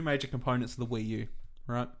were two major components of the Wii U,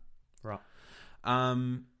 right? Right.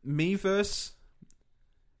 Miiverse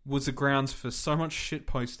was the grounds for so much shit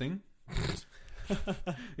posting.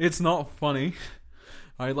 It's not funny.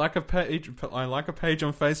 I like a page on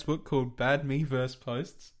Facebook called Bad Miiverse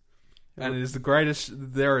Posts, and it is the greatest.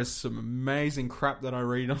 There is some amazing crap that I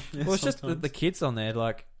read on there. Well, it's sometimes. Just the kids on there,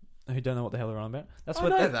 who don't know what the hell they're on about.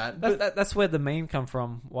 That's where the meme come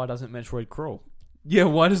from. Why doesn't Metroid crawl? Yeah,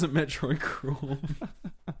 why doesn't Metroid crawl?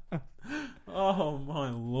 Oh my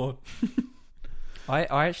lord! I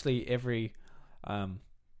actually I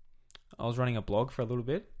was running a blog for a little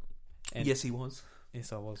bit. And yes, he was.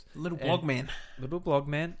 Yes, I was. Little blog man.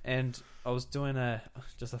 And I was doing a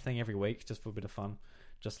thing every week just for a bit of fun.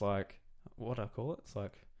 Just like, what do I call it? It's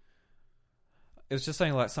like, it was just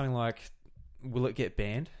something like, will it get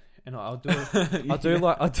banned? And I'll do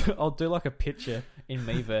like a picture in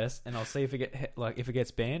Miiverse, and I'll see if it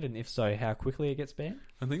gets banned, and if so, how quickly it gets banned.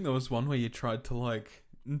 I think there was one where you tried to like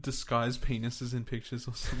disguise penises in pictures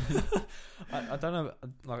or something. I don't know.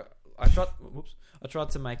 Like I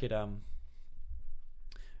tried to make it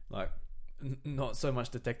like not so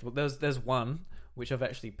much detectable. There's one which I've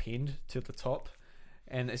actually pinned to the top,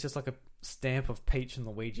 and it's just like a stamp of Peach and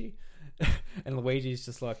Luigi, and Luigi's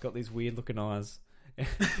just like got these weird looking eyes. And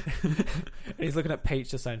he's looking at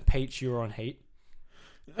Peach, just saying, "Peach, you're on heat."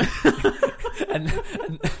 and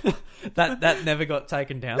that never got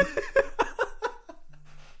taken down.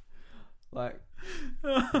 Like,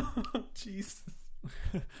 oh, Jesus.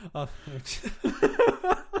 Oh,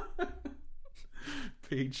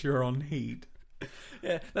 Peach, you're on heat.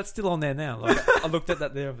 Yeah, that's still on there now. Like, I looked at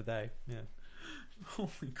that the other day. Yeah.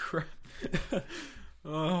 Holy crap.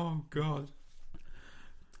 Oh god.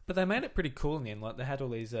 But they made it pretty cool in the end. Like, they had all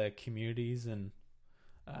these communities and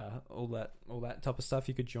all that type of stuff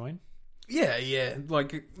you could join. Yeah.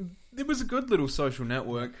 Like, it was a good little social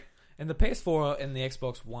network. And the PS4 and the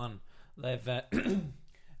Xbox One, they've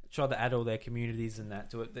tried to add all their communities and that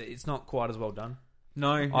to it. It's not quite as well done.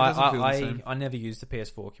 No, it doesn't feel the same. I never used the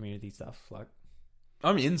PS4 community stuff. Like,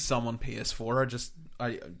 I'm in some on PS4.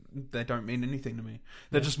 They don't mean anything to me.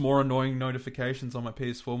 They're just more annoying notifications on my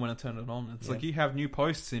PS4 when I turn it on. It's like, you have new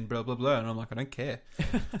posts in blah blah blah, and I'm like, I don't care.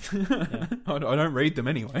 I don't read them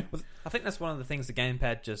anyway. I think that's one of the things the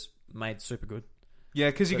gamepad just made super good. Yeah,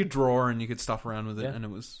 because you could draw and you could stuff around with it, and it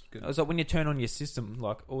was good. It was like when you turn on your system,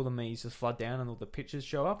 like all the Miis just flood down and all the pictures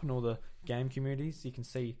show up and all the game communities. You can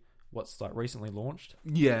see what's like recently launched.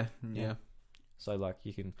 Yeah. So like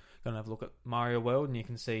you can go and have a look at Mario World and you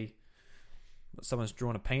can see someone's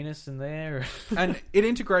drawn a penis in there. And it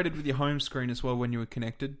integrated with your home screen as well when you were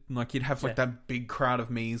connected. Like you'd have like that big crowd of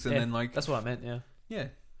Miis, and then like that's what I meant. Yeah.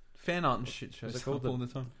 Fan art and shit shows up all the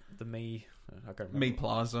time. The Mii, I can't remember. Mii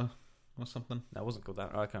Plaza or something. No, it wasn't called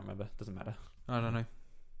that. I can't remember. Doesn't matter. I don't know.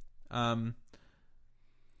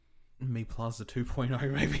 Mii Plaza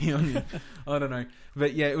 2.0 maybe. I don't know.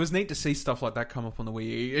 But yeah, it was neat to see stuff like that come up on the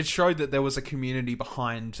Wii U. It showed that there was a community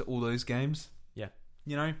behind all those games. Yeah.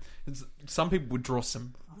 You know, some people would draw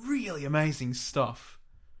some really amazing stuff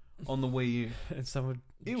on the Wii U. And some would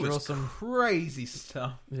draw some crazy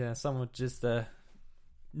stuff. Yeah, some would just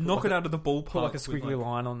knock it out of the ballpark. Put like a squiggly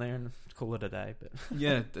line on there and call it a day. But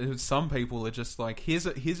yeah, some people are just like, here's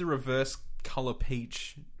a reverse color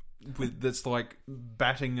Peach that's like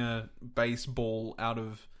batting a baseball out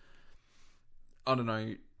of, I don't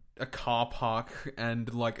know, a car park,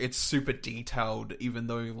 and like it's super detailed, even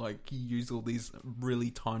though like you use all these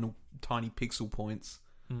really tiny pixel points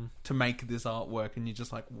to make this artwork, and you're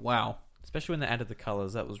just like, wow. Especially when they added the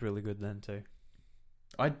colors, that was really good then too.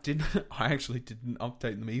 I actually didn't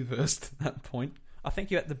update the Miiverse to that point. I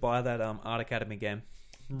think you had to buy that Art Academy game.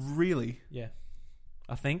 Really? Yeah.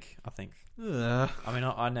 I think. Ugh. I mean,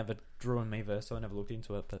 I never drew in Miiverse, so I never looked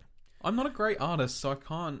into it. But I'm not a great artist, so I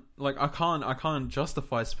can't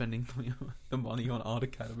justify spending the money on Art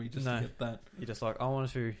Academy just to get that. You're just like,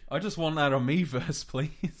 I just want that on Miiverse,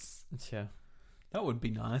 please. Yeah, that would be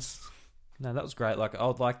nice. No, that was great. Like, I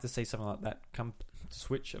would like to see something like that come to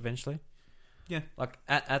Switch eventually. Yeah. Like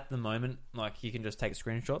at the moment, like you can just take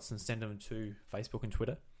screenshots and send them to Facebook and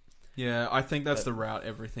Twitter. Yeah, I think that's the route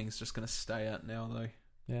everything's just going to stay at now, though.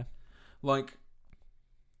 Yeah. Like,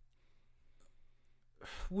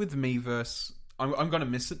 with Miiverse, I'm going to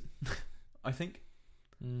miss it, I think.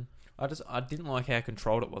 I didn't like how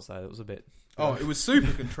controlled it was, though. It was a bit... Oh, it was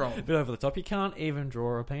super controlled. A bit over the top. You can't even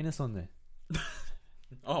draw a penis on there.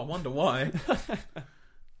 Oh, I wonder why.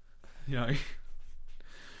 You know.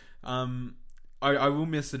 I will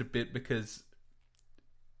miss it a bit because...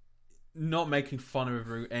 Not making fun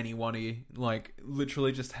of anyone, like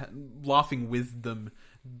literally just laughing with them.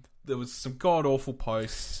 There was some god awful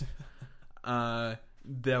posts.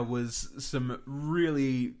 There was some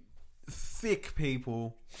really thick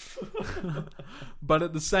people, but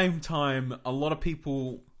at the same time, a lot of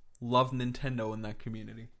people love Nintendo in that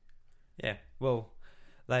community. Yeah, well,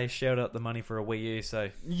 they shelled out the money for a Wii U, so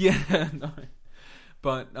yeah, no.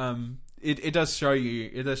 But it does show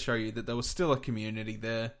you that there was still a community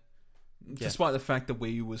there. Despite the fact that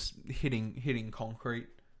Wii U was hitting concrete.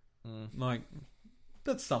 Like,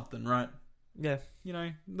 that's something, right? Yeah. You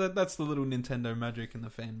know, that's the little Nintendo magic in the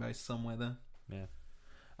fan base somewhere there. Yeah.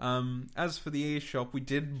 As for the eShop, we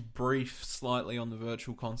did brief slightly on the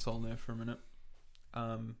Virtual Console there for a minute.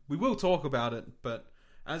 We will talk about it, but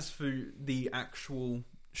as for the actual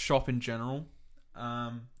shop in general,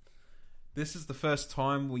 this is the first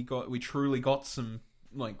time we truly got some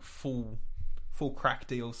like full crack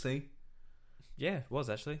DLC. Yeah, it was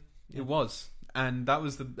actually. It was, and that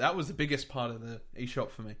was the biggest part of the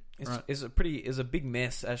eShop for me. It's a big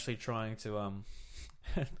mess actually trying to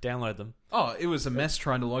download them. Oh, it was a mess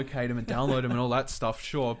trying to locate them and download them and all that stuff.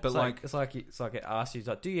 Sure, but it's like it asks you,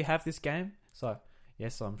 like, do you have this game? It's like,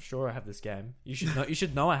 yes, I'm sure I have this game. You should know. You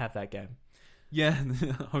should know I have that game. Yeah,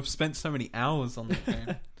 I've spent so many hours on that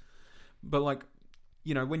game. But like,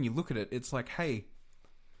 you know, when you look at it, it's like, hey,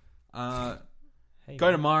 go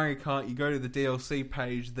to Mario Kart. You go to the DLC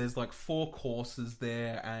page. There's like 4 courses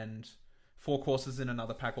there, and 4 courses in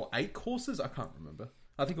another pack, or 8 courses. I can't remember.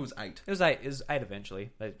 I think it was 8. It was 8. It was 8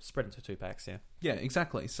 eventually. They spread into 2 packs. Yeah. Yeah,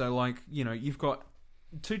 exactly. So like, you know, you've got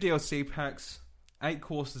 2 DLC packs, 8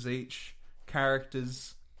 courses each,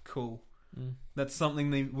 characters. Cool. That's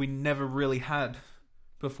something that we never really had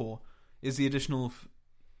before. Is the additional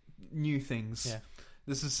new things. Yeah.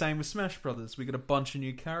 This is the same with Smash Brothers. We got a bunch of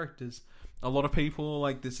new characters. A lot of people are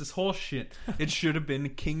like, this is horseshit. It should have been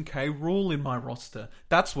King K. Rool in my roster.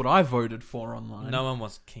 That's what I voted for online. No one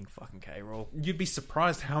wants King fucking K. Rool. You'd be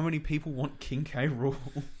surprised how many people want King K. Rool.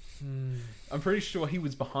 I'm pretty sure he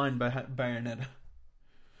was behind Bayonetta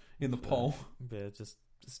in the poll. Yeah, just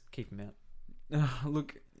keep him out.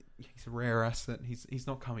 Look, he's a rare asset. He's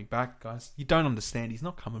not coming back, guys. You don't understand. He's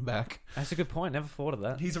not coming back. That's a good point. Never thought of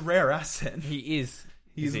that. He's a rare asset. He is.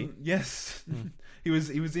 Yes. He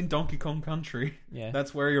was in Donkey Kong Country. Yeah.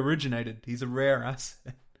 That's where he originated. He's a rare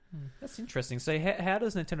asset. That's interesting. So how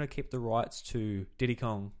does Nintendo keep the rights to Diddy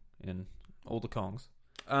Kong and all the Kongs?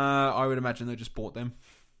 I would imagine they just bought them.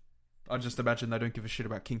 I just imagine they don't give a shit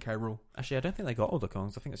about King K. Rool. Actually, I don't think they got all the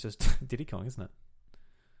Kongs. I think it's just Diddy Kong, isn't it?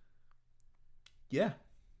 Yeah.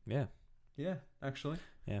 Yeah. Yeah, actually.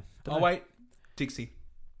 Yeah. Wait. Dixie.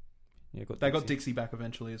 Yeah, they got Dixie back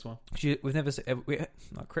eventually as well. We've never seen...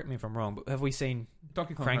 correct me if I'm wrong, but have we seen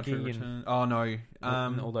Donkey Kong Cranky Country Return? Oh, no.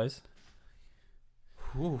 And all those?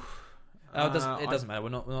 Whew. It doesn't matter. We're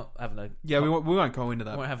not having a... Yeah, we won't go into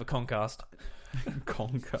that. We won't have a Concast.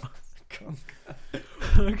 Concast. Concast.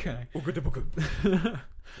 Okay.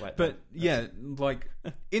 Wait, but yeah, like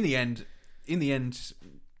in the end,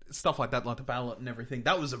 stuff like that, like the ballot and everything,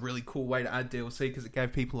 that was a really cool way to add DLC because it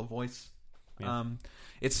gave people a voice. Yeah.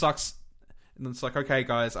 It sucks. And it's like, okay,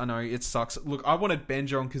 guys, I know it sucks. Look, I wanted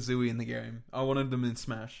Banjo and Kazooie in the game. I wanted them in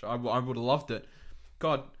Smash. I would have loved it.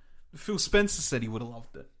 God, Phil Spencer said he would have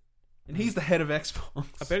loved it. And he's the head of Xbox.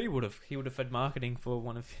 I bet he would have. He would have had marketing for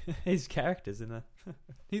one of his characters in there.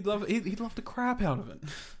 He'd love the crap out of it.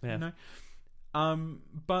 Yeah. You know?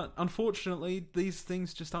 But unfortunately, these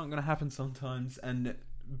things just aren't going to happen sometimes. And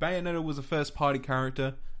Bayonetta was a first-party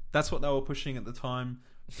character. That's what they were pushing at the time.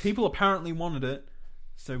 People apparently wanted it,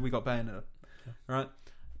 so we got Bayonetta. Yeah. Right?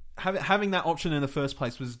 Having that option in the first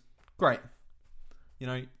place was great. You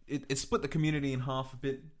know, it split the community in half a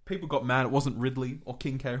bit. People got mad it wasn't Ridley or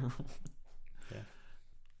King K. Rool. Yeah.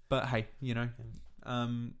 But hey, you know.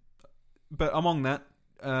 But among that,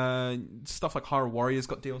 stuff like Hyrule Warriors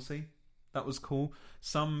got DLC. That was cool.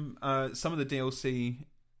 Some of the DLC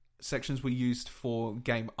sections were used for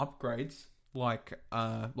game upgrades, like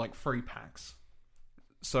free packs.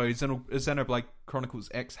 So Xenoblade Chronicles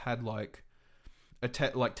X had like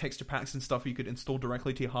texture packs and stuff you could install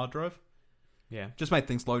directly to your hard drive. Yeah, just made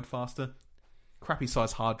things load faster. Crappy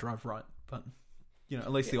size hard drive, right? But you know,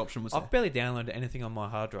 at least the option was there. I've barely downloaded anything on my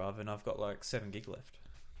hard drive, and I've got like 7 gig left.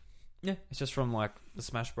 Yeah, it's just from like the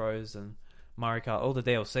Smash Bros and Mario Kart. All the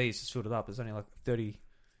DLCs just filled it up. There's only like 30.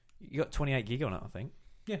 You got 28 gig on it, I think.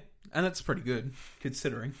 Yeah, and that's pretty good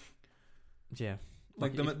considering. Yeah,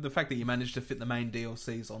 like the fact that you managed to fit the main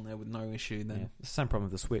DLCs on there with no issue. Then it's the same problem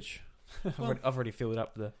with the Switch. I've already filled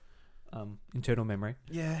up the internal memory.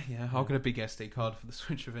 Yeah. I'll get a big SD card for the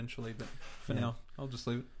Switch eventually, but for now, I'll just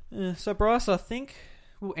leave it. So, Bryce, I think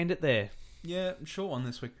we'll end it there. Yeah, short one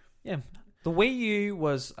this week. Yeah. The Wii U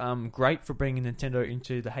was great for bringing Nintendo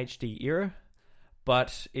into the HD era,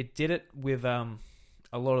 but it did it with a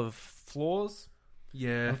lot of flaws.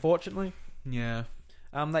 Yeah. Unfortunately. Yeah.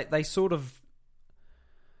 They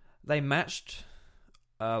matched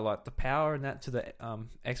like the power and that to the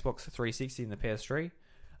Xbox 360 and the PS3.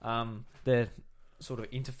 Their sort of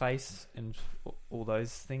interface and all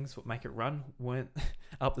those things what make it run weren't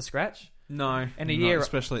up to scratch. No, and a year,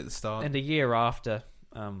 especially at the start. And a year after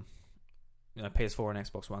PS4 and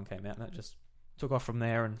Xbox One came out, and it just took off from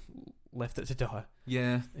there and left it to die.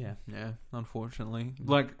 Yeah. Unfortunately,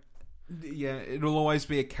 it'll always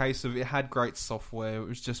be a case of it had great software.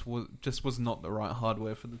 It was not the right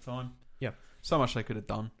hardware for the time. Yeah, so much they could have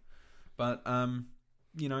done, but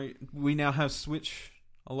we now have Switch.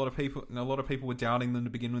 A lot of people were doubting them to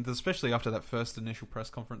begin with, especially after that first initial press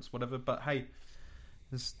conference, whatever. But hey,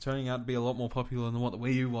 it's turning out to be a lot more popular than what the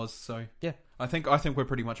Wii U was. So yeah, I think we're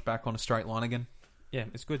pretty much back on a straight line again. Yeah,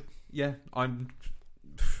 it's good. Yeah, I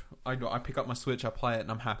pick up my Switch, I play it,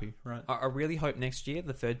 and I'm happy. Right. I really hope next year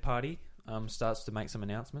the third party starts to make some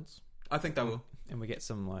announcements. I think they will, and we get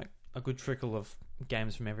some a good trickle of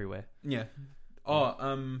games from everywhere. Yeah.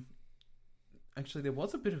 Actually, there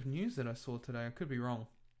was a bit of news that I saw today. I could be wrong.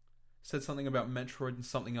 It said something about Metroid and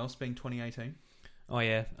something else being 2018. Oh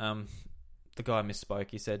yeah. The guy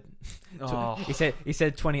misspoke. He said, he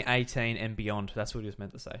said 2018 and beyond. That's what he was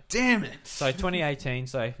meant to say. Damn it! So 2018.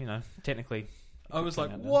 So technically, I was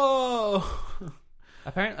like, whoa.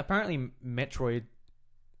 Apparently, Metroid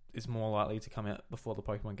is more likely to come out before the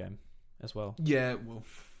Pokemon game as well. Yeah, well,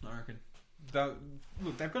 I reckon.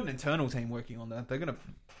 Look, they've got an internal team working on that. They're going to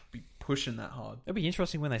be pushing that hard. It'd be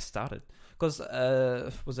interesting when they started. Because,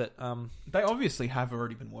 was it... They obviously have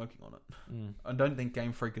already been working on it. I don't think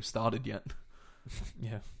Game Freak have started yet.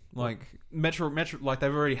 Yeah. Like, Metro, like,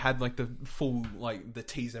 they've already had, like, the full, like, the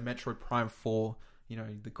teaser, Metroid Prime 4,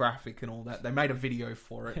 the graphic and all that. They made a video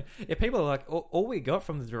for it. Yeah, people are like, all we got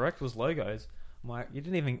from the Direct was logos. I'm like, we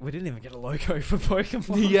didn't even get a logo for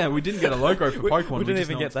Pokemon. Yeah, we didn't get a logo for Pokemon. we didn't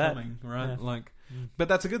even get that. Coming, right? Yeah. But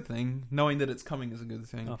that's a good thing. Knowing that it's coming is a good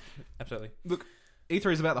thing. Oh, absolutely. Look,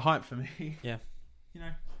 E3 is about the hype for me. Yeah.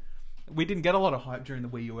 We didn't get a lot of hype during the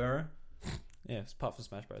Wii U era. Yeah, apart from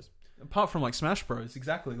Smash Bros. Apart from Smash Bros,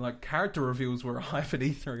 exactly. Like character reveals were a hype at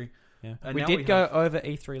E3. Yeah, and we did go over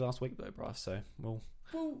E3 last week though, Bryce. So well,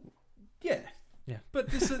 yeah. But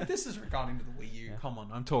this is regarding to the Wii U. Yeah. Come on,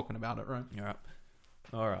 I'm talking about it, right?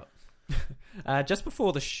 All right. Just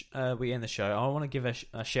before we end the show, I want to give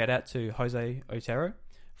a shout out to Jose Otero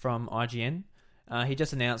from IGN. He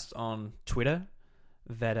just announced on Twitter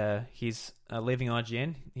that he's leaving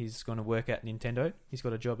IGN. He's going to work at Nintendo. He's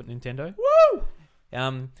got a job at Nintendo. Woo!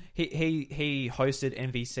 He hosted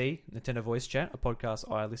NVC, Nintendo Voice Chat, a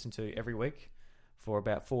podcast I listen to every week for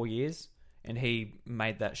about 4 years, and he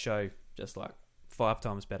made that show just 5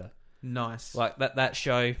 times better. Nice. Like that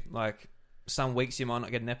show, some weeks you might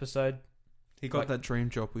not get an episode. He got that dream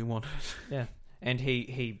job we wanted. Yeah. And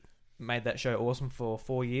he made that show awesome for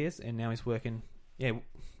 4 years, and now he's working,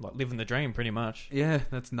 living the dream pretty much. Yeah,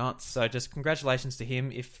 that's nuts. So just congratulations to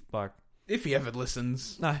him if he ever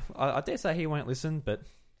listens. No, I dare say he won't listen, but...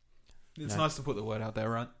 It's nice to put the word out there,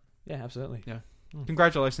 right? Yeah, absolutely. Yeah.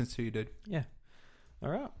 Congratulations to you, dude. Yeah. All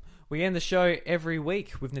right. We end the show every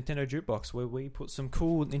week with Nintendo Jukebox, where we put some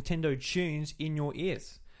cool Nintendo tunes in your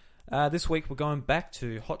ears. This week we're going back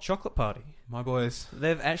to Hot Chocolate Party. My boys.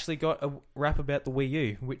 They've actually got a rap about the Wii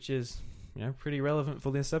U, which is pretty relevant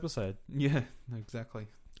for this episode. Yeah, exactly.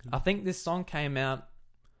 I think this song came out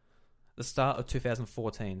the start of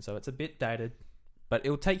 2014, so it's a bit dated, but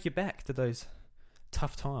it'll take you back to those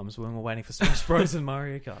tough times when we're waiting for Smash Bros. And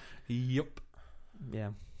Mario Kart. Yep.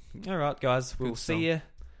 Yeah. All right, guys. We'll see you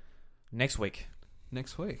next week.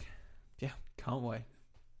 Next week? Yeah. Can't wait.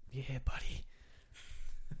 Yeah, buddy.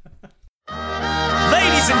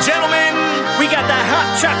 Ladies and gentlemen, we got that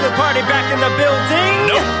hot chocolate party back in the building.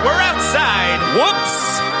 Nope, we're outside.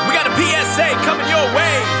 Whoops. We got a PSA coming your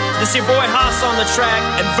way. This your boy Haas on the track.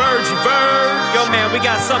 And Verge. Yo, man, we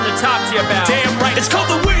got something to talk to you about. Damn right. It's called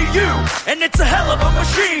the Wii U, and it's a hell of a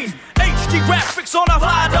machine. HD graphics on a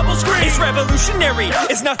high double screen. It's revolutionary.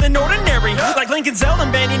 It's nothing ordinary. Like Link and Zelda,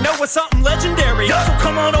 man, you know it's something legendary. So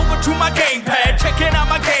come on over to my gamepad. Checking out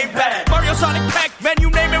my gamepad. Mario, Sonic, Pac-Man, you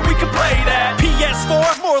name it, we can play that.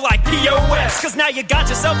 PS4, more like POS. Cause now you got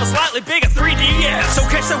yourself a slightly bigger 3DS. So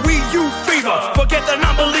catch the Wii U fever. Forget the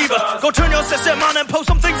non-believers. Go turn your system on and post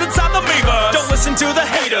some things inside the Miiverse. Don't listen to the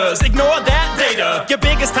haters. Ignore that data. Your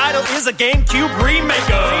biggest title is a GameCube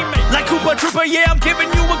remaker. Like Koopa Trooper, yeah, I'm giving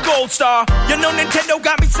you a gold star. You know Nintendo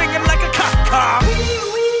got me singing like a cop car.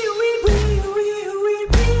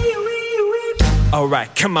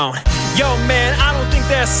 Alright, come on. Yo, man, I don't think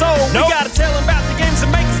they're sold. Nope. We gotta tell them about the games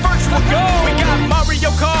that make us virtual go. We got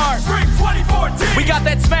Mario Kart, Spring 2014. We got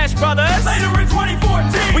that Smash Brothers, later in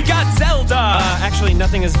 2014. We got Zelda. Actually,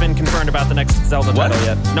 nothing has been confirmed about the next Zelda title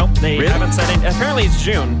yet. Nope, they haven't said anything. Apparently it's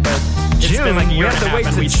June, but it's been like a year and a half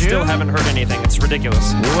and we still haven't heard anything. It's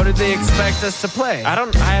ridiculous. What did they expect us to play? I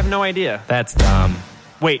have no idea. That's dumb.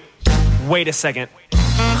 Wait a second.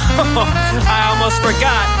 I almost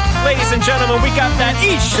forgot. ladies and gentlemen, we got that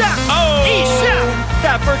eShop. eShop.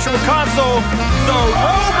 That virtual console. The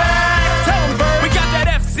rollback. Tell them, Bird. We got that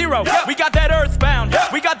F-Zero. Yeah. We got that Earthbound.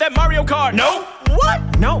 Yeah. We got that Mario Kart. No.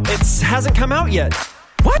 What? No, it hasn't come out yet.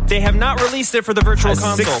 What? They have not released it for the virtual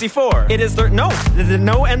console. 64. It is no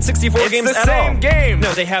N64 games at all. It's the same game.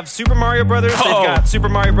 No, they have Super Mario Brothers. They've got Super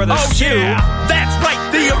Mario Brothers 2. Yeah. That's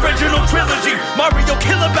right, the original trilogy. Mario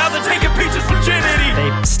Killer Bowser taking Peach's virginity.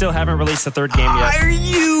 They still haven't released the third game yet. Are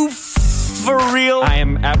you for real? I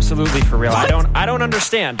am absolutely for real. What? I don't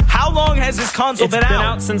understand. How long has this console been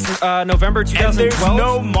out? It's been out since November 2012. And there's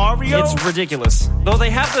no Mario? It's ridiculous. Though they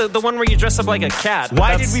have the one where you dress up like a cat.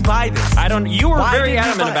 Why did we buy this? You were very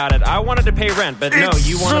adamant about it. I wanted to pay rent, but no,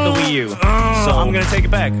 you wanted the Wii U. So I'm going to take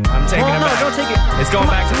it back. I'm taking it back. No, don't take it. It's going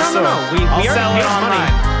back to the store. No. I'll sell it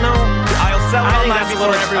online. No. I'll sell it online before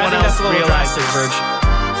everyone else realizes.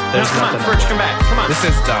 There's nothing. Come on, Fridge, come back. Come on. This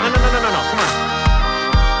is dumb. No. Come on.